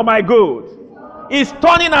turn for my good. It's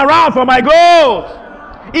turning around for my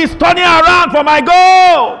good. It's turning around for my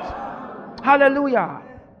good. Hallelujah.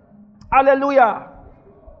 Hallelujah.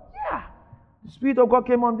 Yeah. The Spirit of God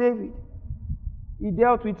came on David. He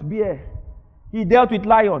dealt with bear. He dealt with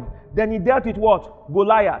lion. Then he dealt with what?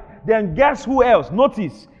 Goliath. Then guess who else?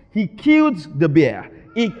 Notice, he killed the bear.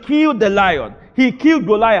 He killed the lion. He killed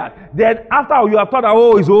Goliath. Then after you have thought that,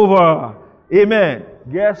 oh, it's over. Amen.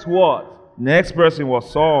 Guess what? Next person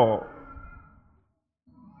was Saul.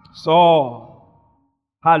 Saul.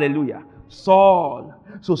 Hallelujah. Saul.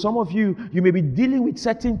 So some of you may be dealing with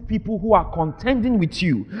certain people who are contending with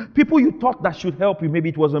you. People you thought that should help you. Maybe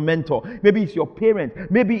it was a mentor. Maybe it's your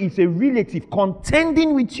parent. Maybe it's a relative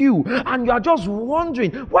contending with you. And you are just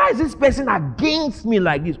wondering, why is this person against me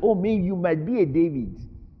like this? Oh, maybe you might be a David.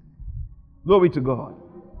 Glory to God.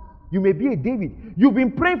 You may be a David. You've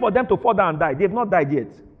been praying for them to fall down and die. They've not died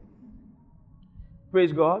yet.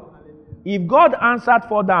 Praise God. If God answered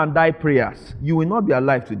fall down and die prayers, you will not be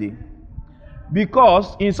alive today.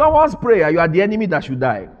 Because in someone's prayer, you are the enemy that should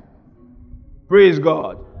die. Praise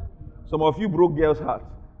God. Some of you broke girl's heart.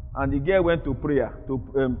 And the girl went to prayer, to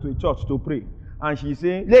a church to pray. And she's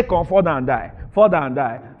saying, Lekon, fall down and die. Fall down and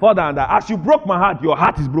die. Fall down and die. As you broke my heart, your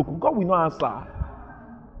heart is broken. God will not answer.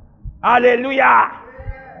 Hallelujah.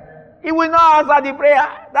 He will not answer the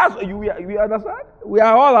prayer. That's what you understand? We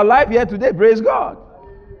are all alive here today. Praise God.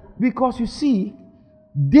 Because you see,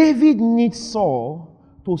 David needs Saul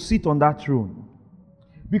to sit on that throne.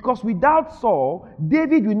 Because without Saul,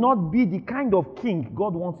 David will not be the kind of king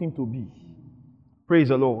God wants him to be. Praise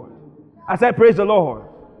the Lord. I said, praise the Lord.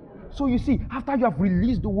 So you see, after you have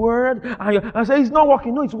released the word, and say, it's not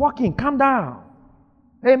working. No, it's working. Calm down.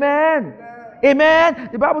 Amen. Amen.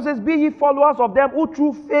 The Bible says, be ye followers of them who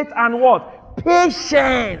through faith and what?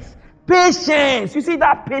 Patience. Patience. You see,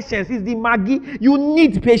 that patience is the Maggie. You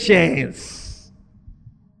need patience.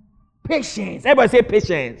 Patience. Everybody say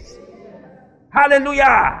patience.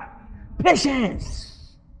 Hallelujah.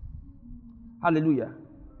 Patience. Hallelujah.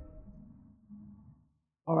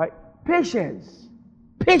 All right. Patience.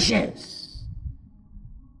 Patience.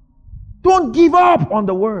 Don't give up on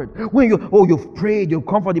the word. When you've prayed, you've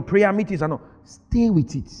come for the prayer meetings and all. Stay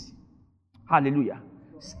with it. Hallelujah.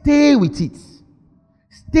 Stay with it.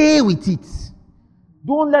 Stay with it.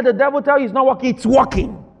 Don't let the devil tell you it's not working. It's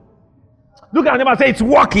working. Look at them and say it's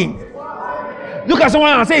working. Look at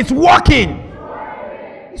someone and say it's working.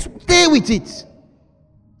 Stay with it.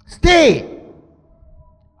 Stay.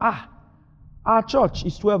 Our church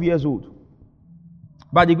is 12 years old.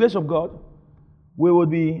 By the grace of God, we would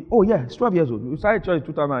be, it's 12 years old. We started church in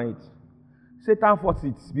 2008. Satan fought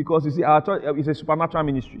it because you see, our church is a supernatural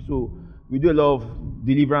ministry. So we do a lot of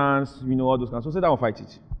deliverance, all those kinds. So Satan will fight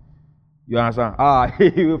it. You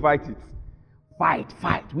understand? He will fight it. Fight.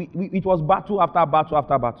 It was battle after battle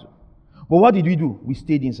after battle. But what did we do? We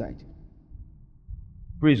stayed inside.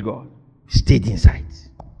 Praise God. We stayed inside.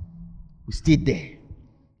 We stayed there.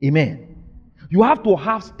 Amen. You have to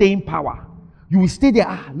have staying power. You will stay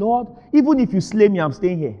there. Lord, even if you slay me, I'm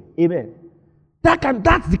staying here. Amen.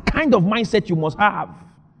 That's the kind of mindset you must have.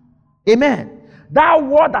 Amen. That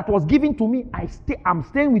word that was given to me, I'm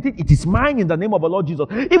staying with it. It is mine in the name of the Lord Jesus.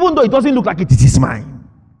 Even though it doesn't look like it is mine.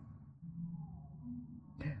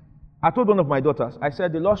 I told one of my daughters, I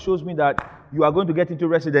said, the Lord shows me that you are going to get into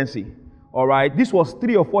residency. All right. This was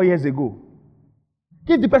 3 or 4 years ago.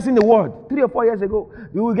 Give the person the word. 3 or 4 years ago,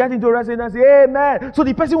 you will get into residency. Amen. So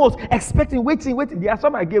the person was expecting, waiting. There are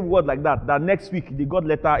some I gave word like that next week they got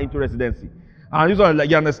letter into residency. And this one,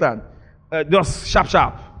 you understand? Just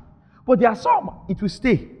sharp. But there are some, it will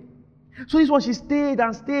stay. So this one, she stayed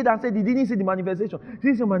and said, they didn't see the manifestation.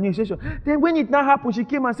 This is the manifestation. Then when it now happened, she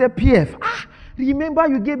came and said, PF, remember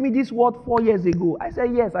you gave me this word 4 years ago? I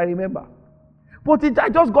said, yes, I remember. But I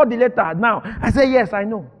just got the letter now. I said, yes, I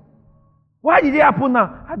know. Why did it happen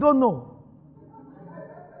now? I don't know.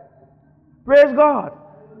 Praise God.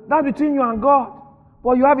 That's between you and God.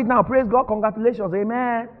 But you have it now. Praise God. Congratulations.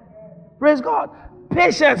 Amen. Praise God.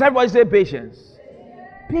 Patience. Everybody say patience.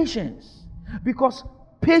 Patience. Because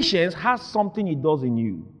patience has something it does in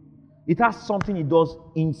you. It has something it does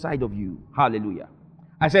inside of you. Hallelujah.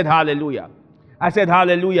 I said hallelujah. I said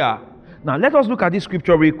hallelujah. Now let us look at this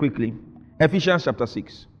scripture real quickly. Ephesians chapter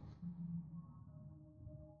 6.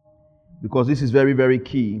 Because this is very, very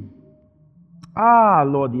key.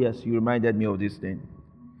 Lord, yes, you reminded me of this thing.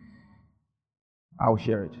 I'll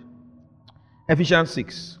share it. Ephesians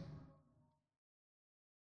 6.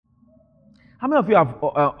 How many of you have,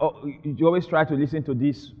 you always try to listen to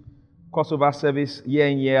this crossover service year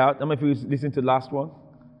in, year out? How many of you listen to the last one?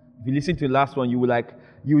 If you listen to the last one, you will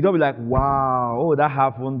don't be like, wow, that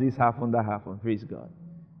happened, this happened, that happened. Praise God.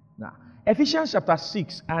 Now, Ephesians chapter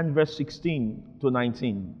 6 and verse 16 to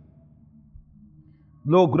 19.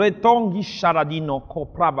 Lo gretongi sharadino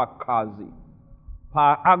koprava kazi.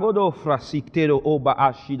 Pa agodo frasiktero oba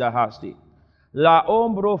ashida hasti. La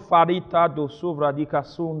ombro farita do sovradica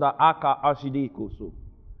sunda aka ashidikoso.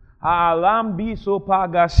 Alambiso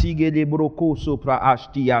paga sige de brocoso pra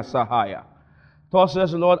ashtia sahaya. Thus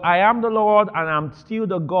says the Lord, I am the Lord and I'm still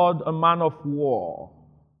the God, a man of war.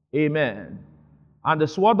 Amen. And the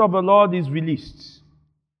sword of the Lord is released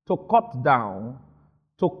to cut down,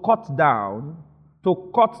 and to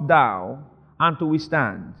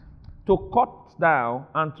withstand. To cut down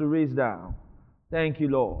and to raise down. Thank you,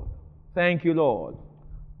 Lord. Thank you, Lord.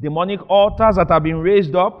 Demonic altars that have been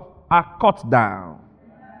raised up are cut down.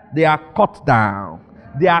 They are cut down.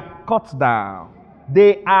 They are cut down.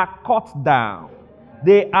 They are cut down.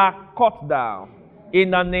 They are cut down.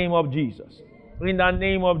 In the name of Jesus. In the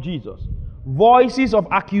name of Jesus. Voices of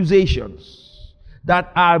accusations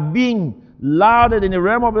that are being louded in the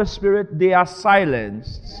realm of the spirit, they are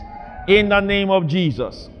silenced. In the name of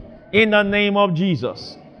Jesus. In the name of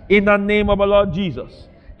Jesus. In the name of the Lord Jesus.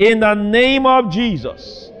 In the name of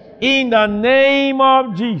Jesus. In the name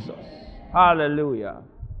of Jesus. Hallelujah.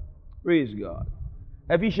 Praise God.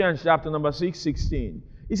 Ephesians chapter number 6, 16.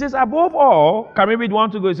 It says, above all, can we read 1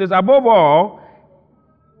 to go? It says, above all,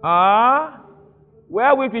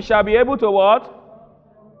 wherewith we shall be able to what?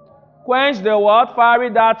 Quench the what? Fiery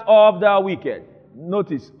dart of the wicked.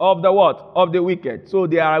 Notice, of the what? Of the wicked. So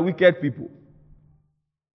they are wicked people.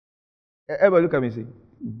 Everybody look at me and say,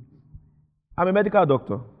 I'm a medical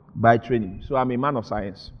doctor by training, so I'm a man of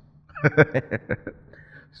science.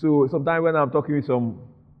 So sometimes when I'm talking with some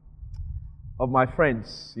of my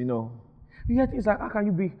friends, you hear things like, how can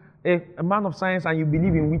you be a man of science and you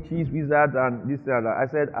believe in witches, wizards, and this and that?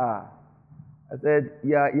 I said,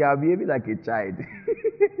 you are behaving like a child.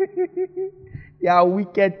 You are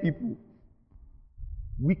wicked people.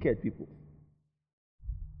 Wicked people.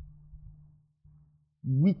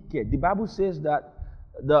 Wicked. The Bible says that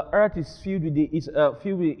the earth is filled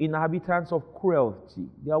with inhabitants of cruelty.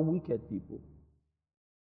 They are wicked people.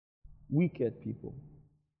 Wicked people.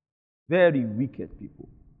 Very wicked people.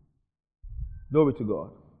 Glory to God.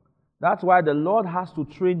 That's why the Lord has to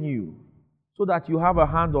train you so that you have a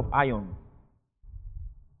hand of iron.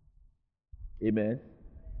 Amen.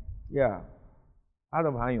 Yeah. Hand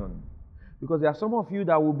of iron. Because there are some of you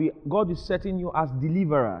that will be, God is setting you as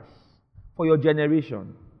deliverers for your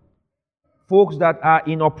generation. Folks that are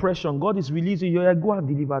in oppression, God is releasing you. Go and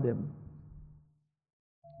deliver them.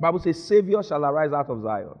 The Bible says, Savior shall arise out of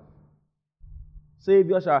Zion.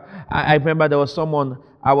 Savior shall. I remember there was someone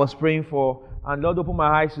I was praying for, and Lord opened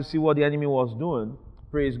my eyes to see what the enemy was doing.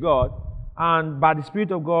 Praise God. And by the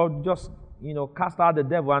Spirit of God, just, cast out the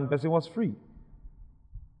devil, and the person was free.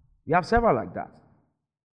 You have several like that.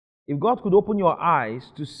 If God could open your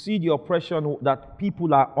eyes to see the oppression that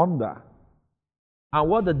people are under, and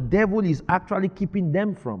what the devil is actually keeping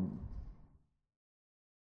them from,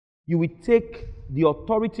 you will take the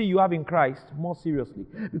authority you have in Christ more seriously.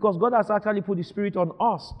 Because God has actually put the Spirit on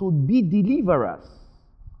us to be deliverers.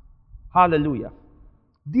 Hallelujah.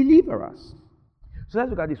 Deliverers. So let's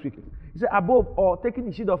look at this quickly. He said, above all, taking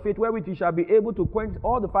the shield of faith, wherewith you shall be able to quench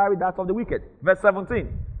all the fiery darts of the wicked. Verse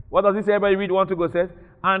 17. What does it say? Everybody read 1 to go says.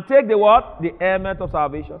 And take the what? The helmet of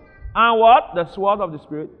salvation. And what? The sword of the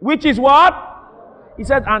Spirit. Which is what? He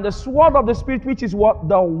said, and the sword of the Spirit, which is what?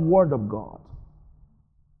 The Word of God.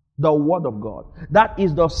 The Word of God. That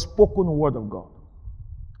is the spoken Word of God.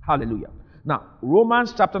 Hallelujah. Now,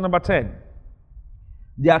 Romans chapter number 10.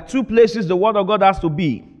 There are two places the Word of God has to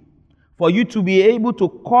be for you to be able to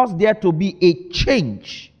cause there to be a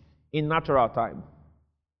change in natural time.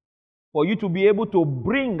 For you to be able to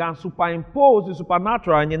bring and superimpose the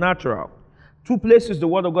supernatural and the natural. Two places the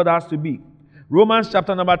Word of God has to be. Romans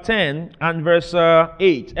chapter number 10 and verse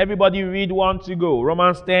 8. Everybody read 1 to go.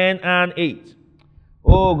 Romans 10 and 8.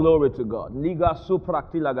 Oh, glory to God. Liga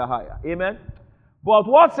supraktilagahaya. Amen. But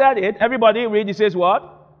what said it? Everybody read. It says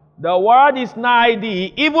what? The word is nigh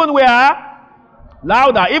thee. Even where?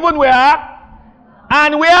 Louder. Even where?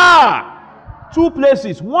 And where? Two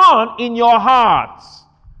places. One in your heart.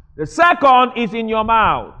 The second is in your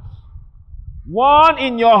mouth. One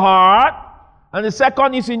in your heart, and the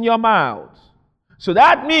second is in your mouth. So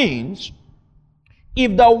that means,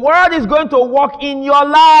 if the word is going to work in your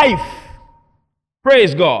life,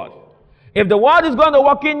 praise God. If the word is going to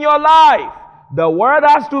work in your life, the word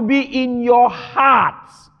has to be in your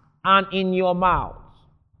heart and in your mouth.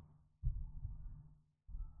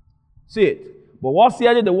 See it. But what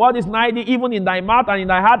said it? The word is nigh thee, even in thy mouth and in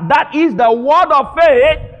thy heart. That is the word of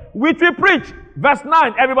faith which we preach. Verse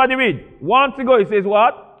 9, everybody read. 1 to go, it says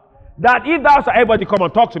what? That if thou shalt, everybody come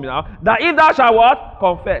and talk to me now. That if thou shalt what?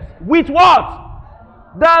 Confess. With what?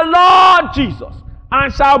 The Lord Jesus.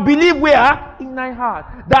 And shall believe where? In thy heart.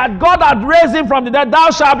 That God hath raised him from the dead. Thou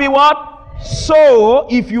shalt be what? So,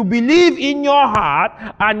 if you believe in your heart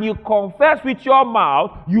and you confess with your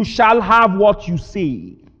mouth, you shall have what you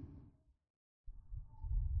say.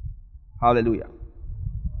 Hallelujah.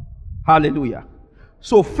 Hallelujah.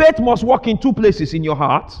 So faith must work in two places, in your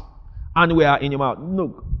heart and where? In your mouth.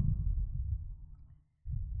 Look.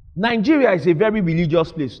 Nigeria is a very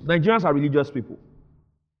religious place. Nigerians are religious people.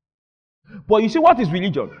 But you see, what is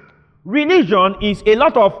religion? Religion is a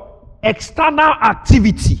lot of external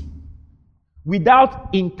activity without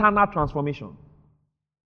internal transformation.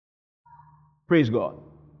 Praise God.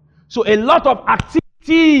 So a lot of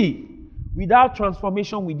activity without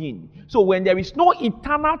transformation within. So when there is no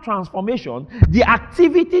internal transformation, the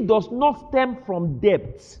activity does not stem from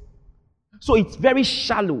depth. So it's very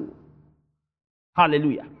shallow.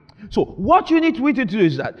 Hallelujah. So what you need to do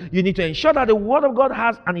is that you need to ensure that the Word of God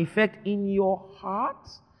has an effect in your heart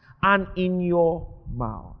and in your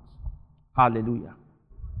mouth. Hallelujah.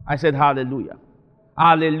 I said hallelujah.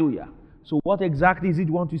 Hallelujah. So what exactly is it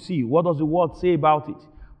you want to see? What does the Word say about it?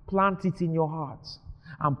 Plant it in your heart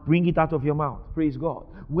and bring it out of your mouth. Praise God.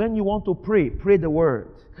 When you want to pray, pray the Word.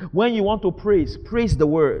 When you want to praise, praise the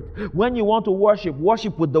Word. When you want to worship,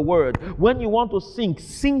 worship with the Word. When you want to sing,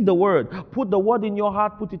 sing the Word. Put the Word in your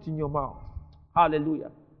heart, put it in your mouth.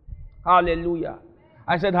 Hallelujah. Hallelujah.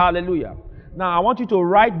 I said hallelujah. Now I want you to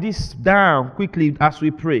write this down quickly as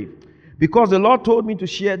we pray. Because the Lord told me to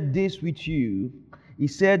share this with you. He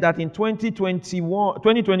said that in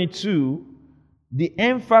 2022, the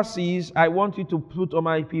emphasis I want you to put on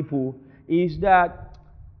my people is that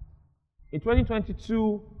in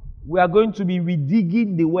 2022, we are going to be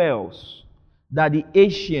redigging the wells that the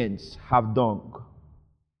ancients have dug.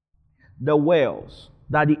 The wells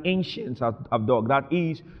that the ancients have dug. That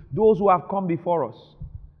is, those who have come before us.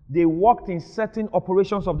 They walked in certain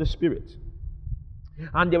operations of the Spirit.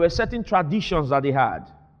 And there were certain traditions that they had.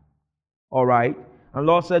 All right? And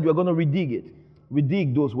Lord said, we're going to redig it.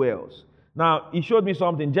 Redig those wells. Now, he showed me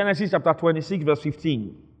something. Genesis chapter 26, verse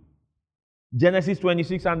 15. Genesis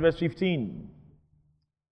 26 and verse 15.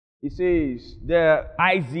 It says, there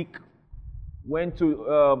Isaac went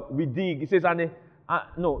to redig. It says,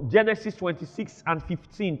 Genesis 26 and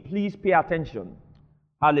 15. Please pay attention.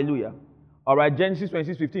 Hallelujah. All right, Genesis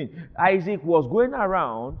 26, 15. Isaac was going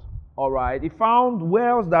around, all right. He found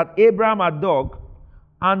wells that Abraham had dug,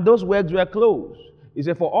 and those wells were closed. He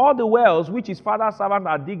said, for all the wells which his father's servant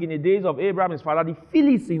had dig in the days of Abraham, his father, the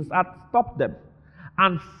Philistines had stopped them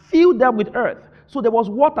and filled them with earth. So there was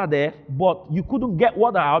water there, but you couldn't get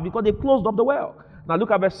water out because they closed up the well. Now look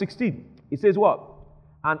at verse 16. It says what?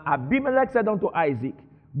 And Abimelech said unto Isaac,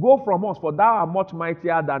 go from us, for thou art much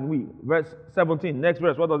mightier than we. Verse 17. Next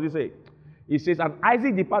verse, what does it say? It says, and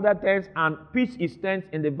Isaac departed thence and pitched his tents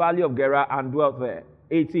in the valley of Gerar and dwelt there.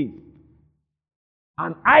 18.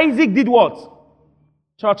 And Isaac did what?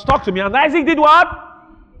 Church, talk to me. And Isaac did what?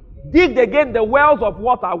 Digged again the wells of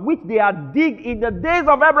water which they had digged in the days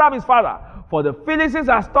of Abraham his father. For the Philistines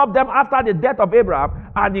had stopped them after the death of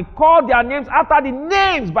Abraham, and he called their names after the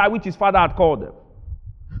names by which his father had called them.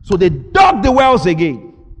 So they dug the wells again.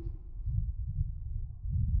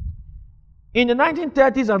 In the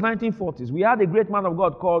 1930s and 1940s, we had a great man of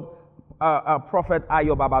God called Prophet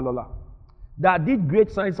Ayo Babalola that did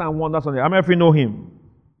great signs and wonders on it. How many of you know him?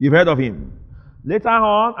 You've heard of him. Later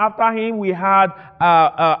on, after him, we had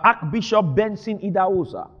Archbishop Benson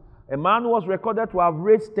Idahosa, a man who was recorded to have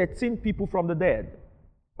raised 13 people from the dead.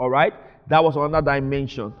 All right? That was another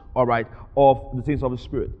dimension, all right, of the things of the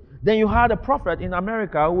Spirit. Then you had a prophet in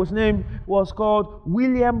America whose name was called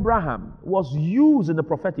William Branham, was used in the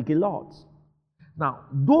prophetic a lot. Now,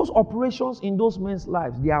 those operations in those men's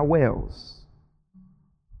lives, they are wells.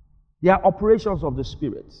 They are operations of the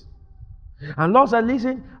Spirit. And Lord said,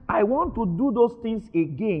 listen, I want to do those things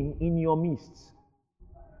again in your midst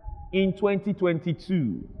in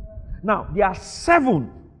 2022. Now, there are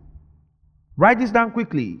 7. Write this down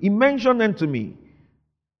quickly. He mentioned them to me.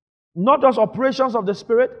 Not just operations of the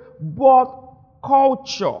Spirit, but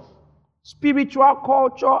culture, spiritual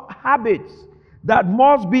culture, habits that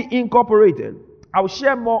must be incorporated. I'll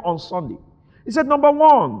share more on Sunday. He said, number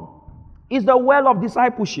 1 is the well of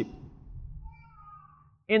discipleship.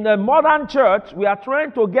 In the modern church, we are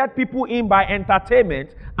trying to get people in by entertainment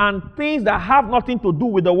and things that have nothing to do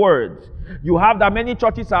with the word. You have that many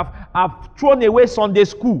churches have thrown away Sunday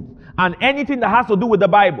school and anything that has to do with the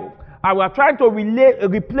Bible. And we are trying to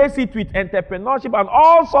replace it with entrepreneurship and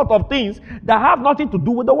all sorts of things that have nothing to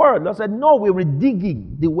do with the word. Lord said, no, we're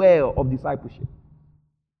redigging the well of discipleship.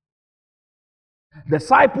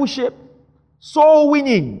 Discipleship, soul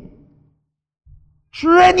winning,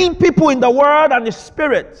 training people in the word and the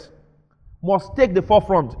Spirit must take the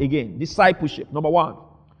forefront again. Discipleship, number 1.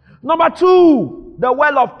 Number 2, the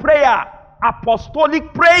well of prayer,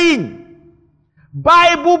 apostolic praying,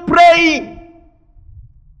 Bible praying.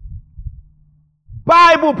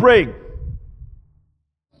 Bible praying.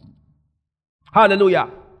 Hallelujah.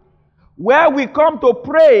 Where we come to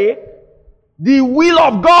pray the will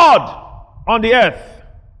of God on the earth.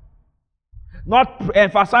 Not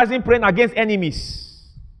emphasizing praying against enemies.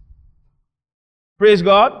 Praise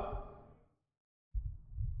God.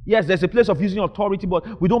 Yes, there's a place of using authority,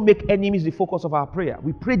 but we don't make enemies the focus of our prayer.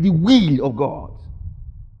 We pray the will of God.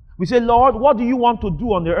 We say, Lord, what do you want to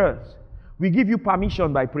do on the earth? We give you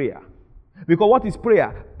permission by prayer. Because what is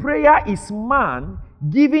prayer? Prayer is man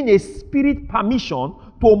giving a spirit permission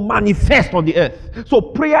to manifest on the earth. So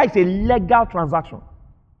prayer is a legal transaction.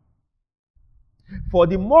 For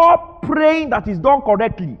the more praying that is done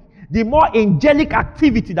correctly, the more angelic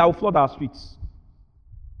activity that will flood our streets.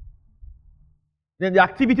 Then the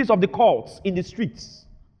activities of the cults in the streets.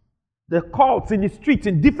 The cults in the streets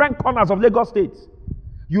in different corners of Lagos State.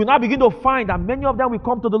 You will now begin to find that many of them will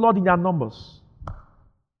come to the Lord in their numbers.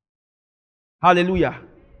 Hallelujah.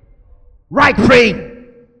 Right praying.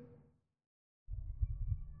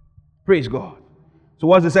 Praise God. So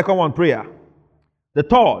what's the second one? Prayer. The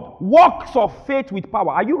third, works of faith with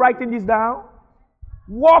power. Are you writing this down?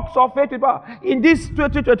 Works of faith with power. In this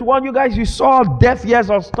 2021, you guys, you saw deaf ears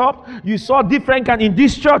unstopped. You saw different kind in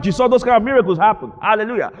this church. You saw those kind of miracles happen.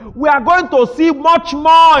 Hallelujah. We are going to see much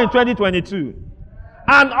more in 2022.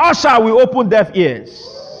 And Usher will open deaf ears.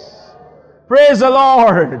 Praise the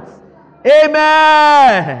Lord.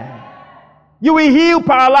 Amen. You will heal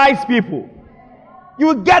paralyzed people. You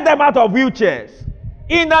will get them out of wheelchairs.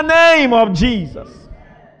 In the name of Jesus.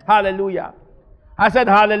 Hallelujah. I said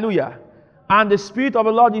hallelujah. And the Spirit of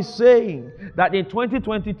the Lord is saying that in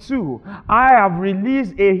 2022, I have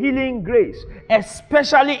released a healing grace,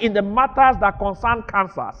 especially in the matters that concern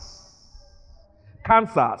cancers.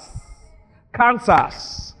 Cancers,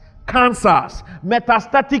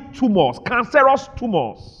 metastatic tumors, cancerous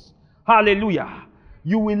tumors. Hallelujah.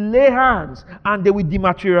 You will lay hands and they will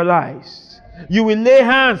dematerialize. You will lay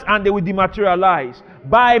hands and they will dematerialize.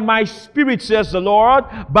 By my Spirit, says the Lord.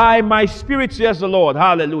 By my Spirit, says the Lord.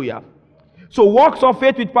 Hallelujah. So works of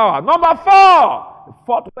faith with power. Number 4. The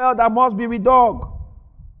fourth well that must be with dog.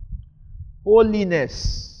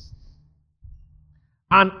 Holiness.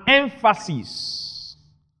 An emphasis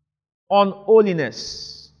on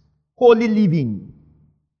holiness. Holy living.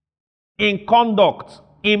 In conduct.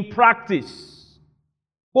 In practice.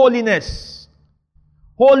 Holiness.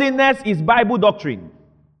 Holiness is Bible doctrine.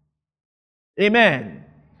 Amen.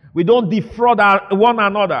 We don't defraud one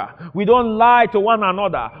another. We don't lie to one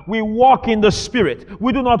another. We walk in the Spirit.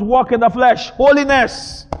 We do not walk in the flesh.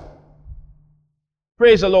 Holiness.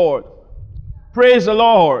 Praise the Lord. Praise the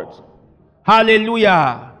Lord.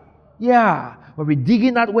 Hallelujah. Yeah. But we're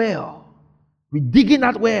digging that well. We're digging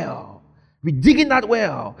that well. We're digging that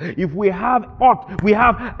well. If we have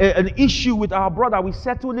an issue with our brother, we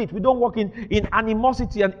settle it. We don't walk in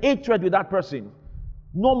animosity and hatred with that person.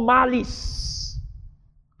 No malice.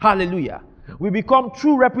 Hallelujah. We become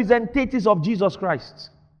true representatives of Jesus Christ.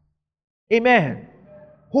 Amen.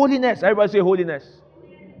 Holiness. Everybody say holiness.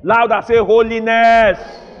 Louder, say holiness.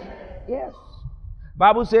 Yes.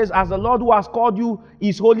 Bible says, as the Lord who has called you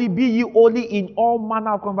is holy, be ye holy in all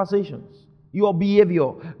manner of conversations. Your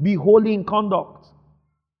behavior. Be holy in conduct.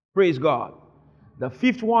 Praise God. The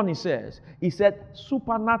fifth one he said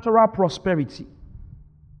supernatural prosperity.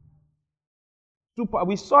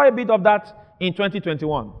 We saw a bit of that in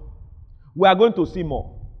 2021. We are going to see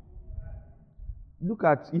more. Look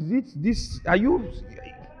at, is it this? Are you?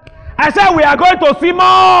 I said we are going to see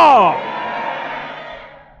more.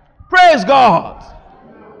 Praise God.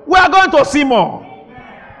 We are going to see more.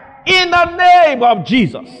 In the name of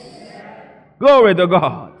Jesus. Glory to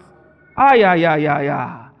God. We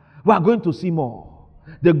are going to see more.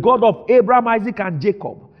 The God of Abraham, Isaac, and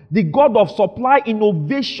Jacob, the God of supply,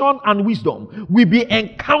 innovation, and wisdom, will be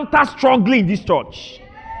encountered strongly in this church.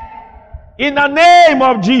 In the name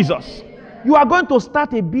of Jesus. You are going to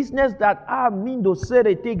start a business that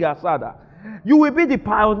you will be the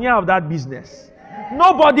pioneer of that business.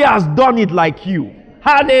 Nobody has done it like you.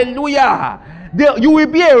 Hallelujah. You will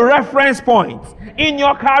be a reference point in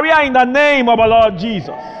your career in the name of the Lord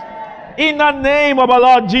Jesus. In the name of the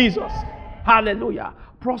Lord Jesus. Hallelujah.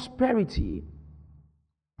 Prosperity.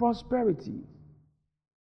 Prosperity.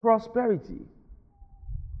 Prosperity.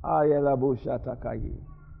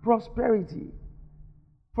 Prosperity.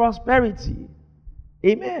 Prosperity.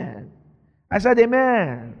 Amen. I said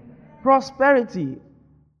amen. Prosperity.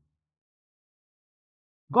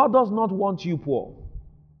 God does not want you poor.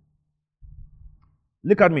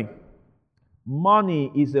 Look at me.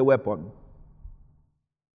 Money is a weapon.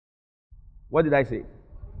 What did I say?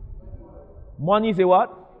 Money is a what?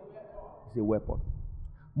 It's a weapon.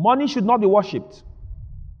 Money should not be worshipped.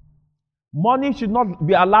 Money should not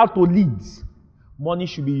be allowed to lead. Money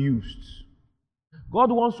should be used.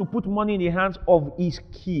 God wants to put money in the hands of His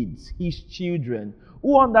kids, His children,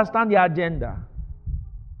 who understand the agenda.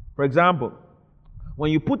 For example,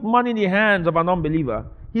 when you put money in the hands of an unbeliever,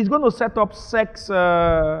 he's going to set up sex.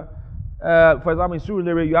 For example, in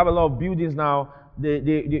Surulere, you have a lot of buildings now.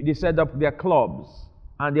 They set up their clubs,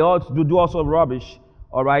 and they all do all sorts of rubbish.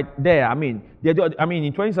 All right, there. In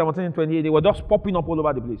 2017 and 2018, they were just popping up all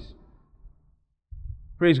over the place.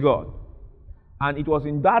 Praise God. And it was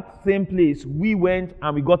in that same place we went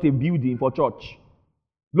and we got a building for church.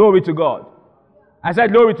 Glory to God. I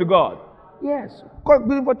said glory to God. Yes, got a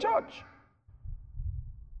building for church.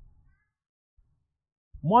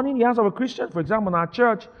 Money in the hands of a Christian. For example, in our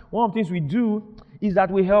church, one of the things we do is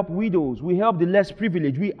that we help widows. We help the less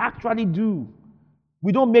privileged. We actually do.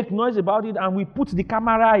 We don't make noise about it, and we put the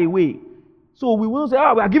camera away. So we won't say,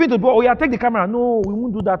 we are giving to the poor. Oh, yeah, take the camera. No, we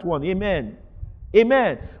won't do that one. Amen.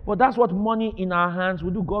 Amen. But that's what money in our hands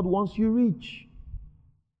will do. God wants you rich.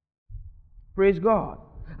 Praise God.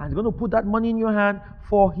 And He's going to put that money in your hand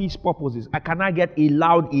for His purposes. Can I get a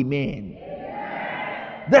loud amen?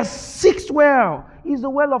 Amen. The sixth well is the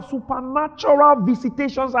well of supernatural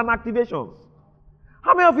visitations and activations.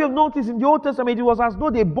 How many of you have noticed in the Old Testament it was as though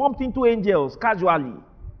they bumped into angels casually?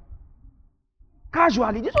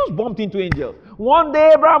 Casually, they just bumped into angels. One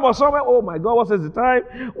day Abraham was somewhere, oh my God, what is the time?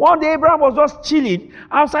 One day Abraham was just chilling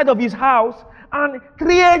outside of his house, And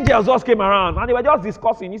 3 angels just came around and they were just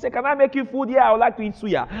discussing. He said, can I make you food? Yeah, I would like to eat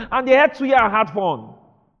suya. And they had suya and had fun.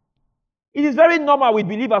 It is very normal with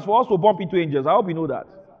believers for us to bump into angels. I hope you know that.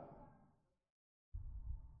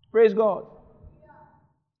 Praise God.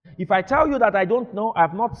 If I tell you that I don't know, I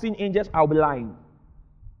have not seen angels, I'll be lying.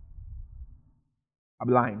 I'll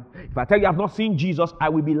be lying. If I tell you I have not seen Jesus, I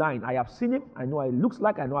will be lying. I have seen him. I know how he looks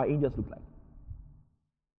like. I know how angels look like.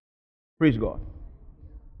 Praise God.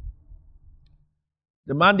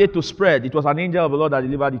 The mandate to spread, it was an angel of the Lord that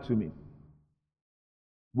delivered it to me.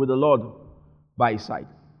 With the Lord by his side.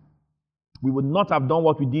 We would not have done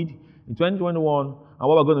what we did in 2021 and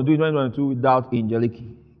what we're going to do in 2022 without angelic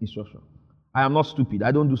instruction. I am not stupid.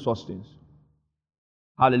 I don't do such things.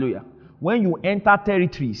 Hallelujah. When you enter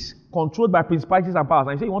territories controlled by principalities and powers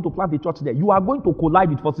and you say you want to plant a church there, you are going to collide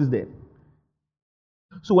with forces there.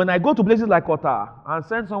 So when I go to places like Qatar and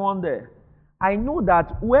send someone there, I know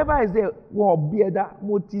that whoever is there,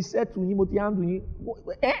 we've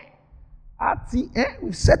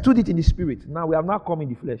settled it in the spirit. Now we have not come in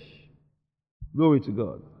the flesh. Glory to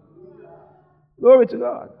God. Glory to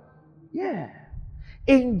God. Yeah.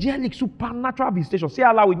 Angelic, supernatural visitation. Say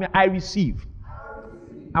aloud with me, I receive.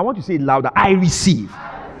 I want you to say it louder. I receive.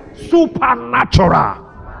 Supernatural.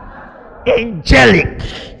 Angelic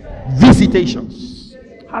visitations.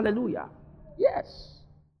 Hallelujah. Yes.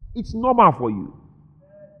 It's normal for you.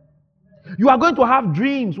 You are going to have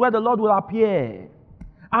dreams where the Lord will appear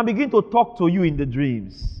and begin to talk to you in the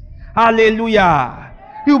dreams. Hallelujah.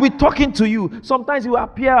 He will be talking to you. Sometimes he will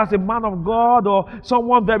appear as a man of God or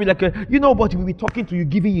someone very like a, but he will be talking to you,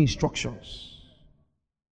 giving you instructions.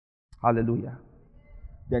 Hallelujah.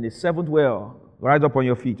 Then the seventh well, rise up on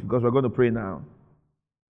your feet because we're going to pray now.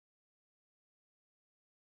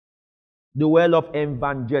 The well of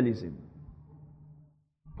evangelism.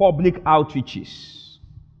 Public outreaches.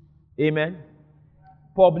 Amen.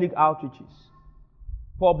 Public outreaches.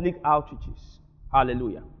 Public outreaches.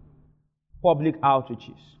 Hallelujah. Public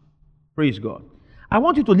outreaches. Praise God. I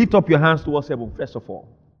want you to lift up your hands towards heaven, first of all.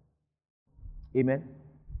 Amen.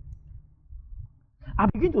 I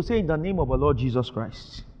begin to say in the name of our Lord Jesus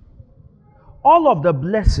Christ, all of the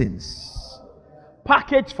blessings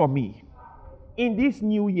packaged for me in this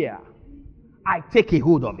new year, I take a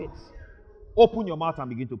hold of it. Open your mouth and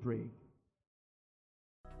begin to pray.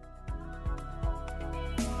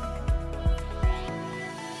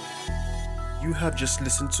 You have just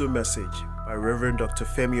listened to a message by Reverend Dr.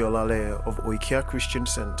 Femi Olaleye of Oikea Christian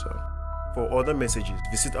Center. For other messages,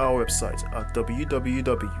 visit our website at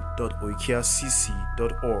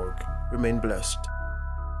www.oikeacc.org. Remain blessed.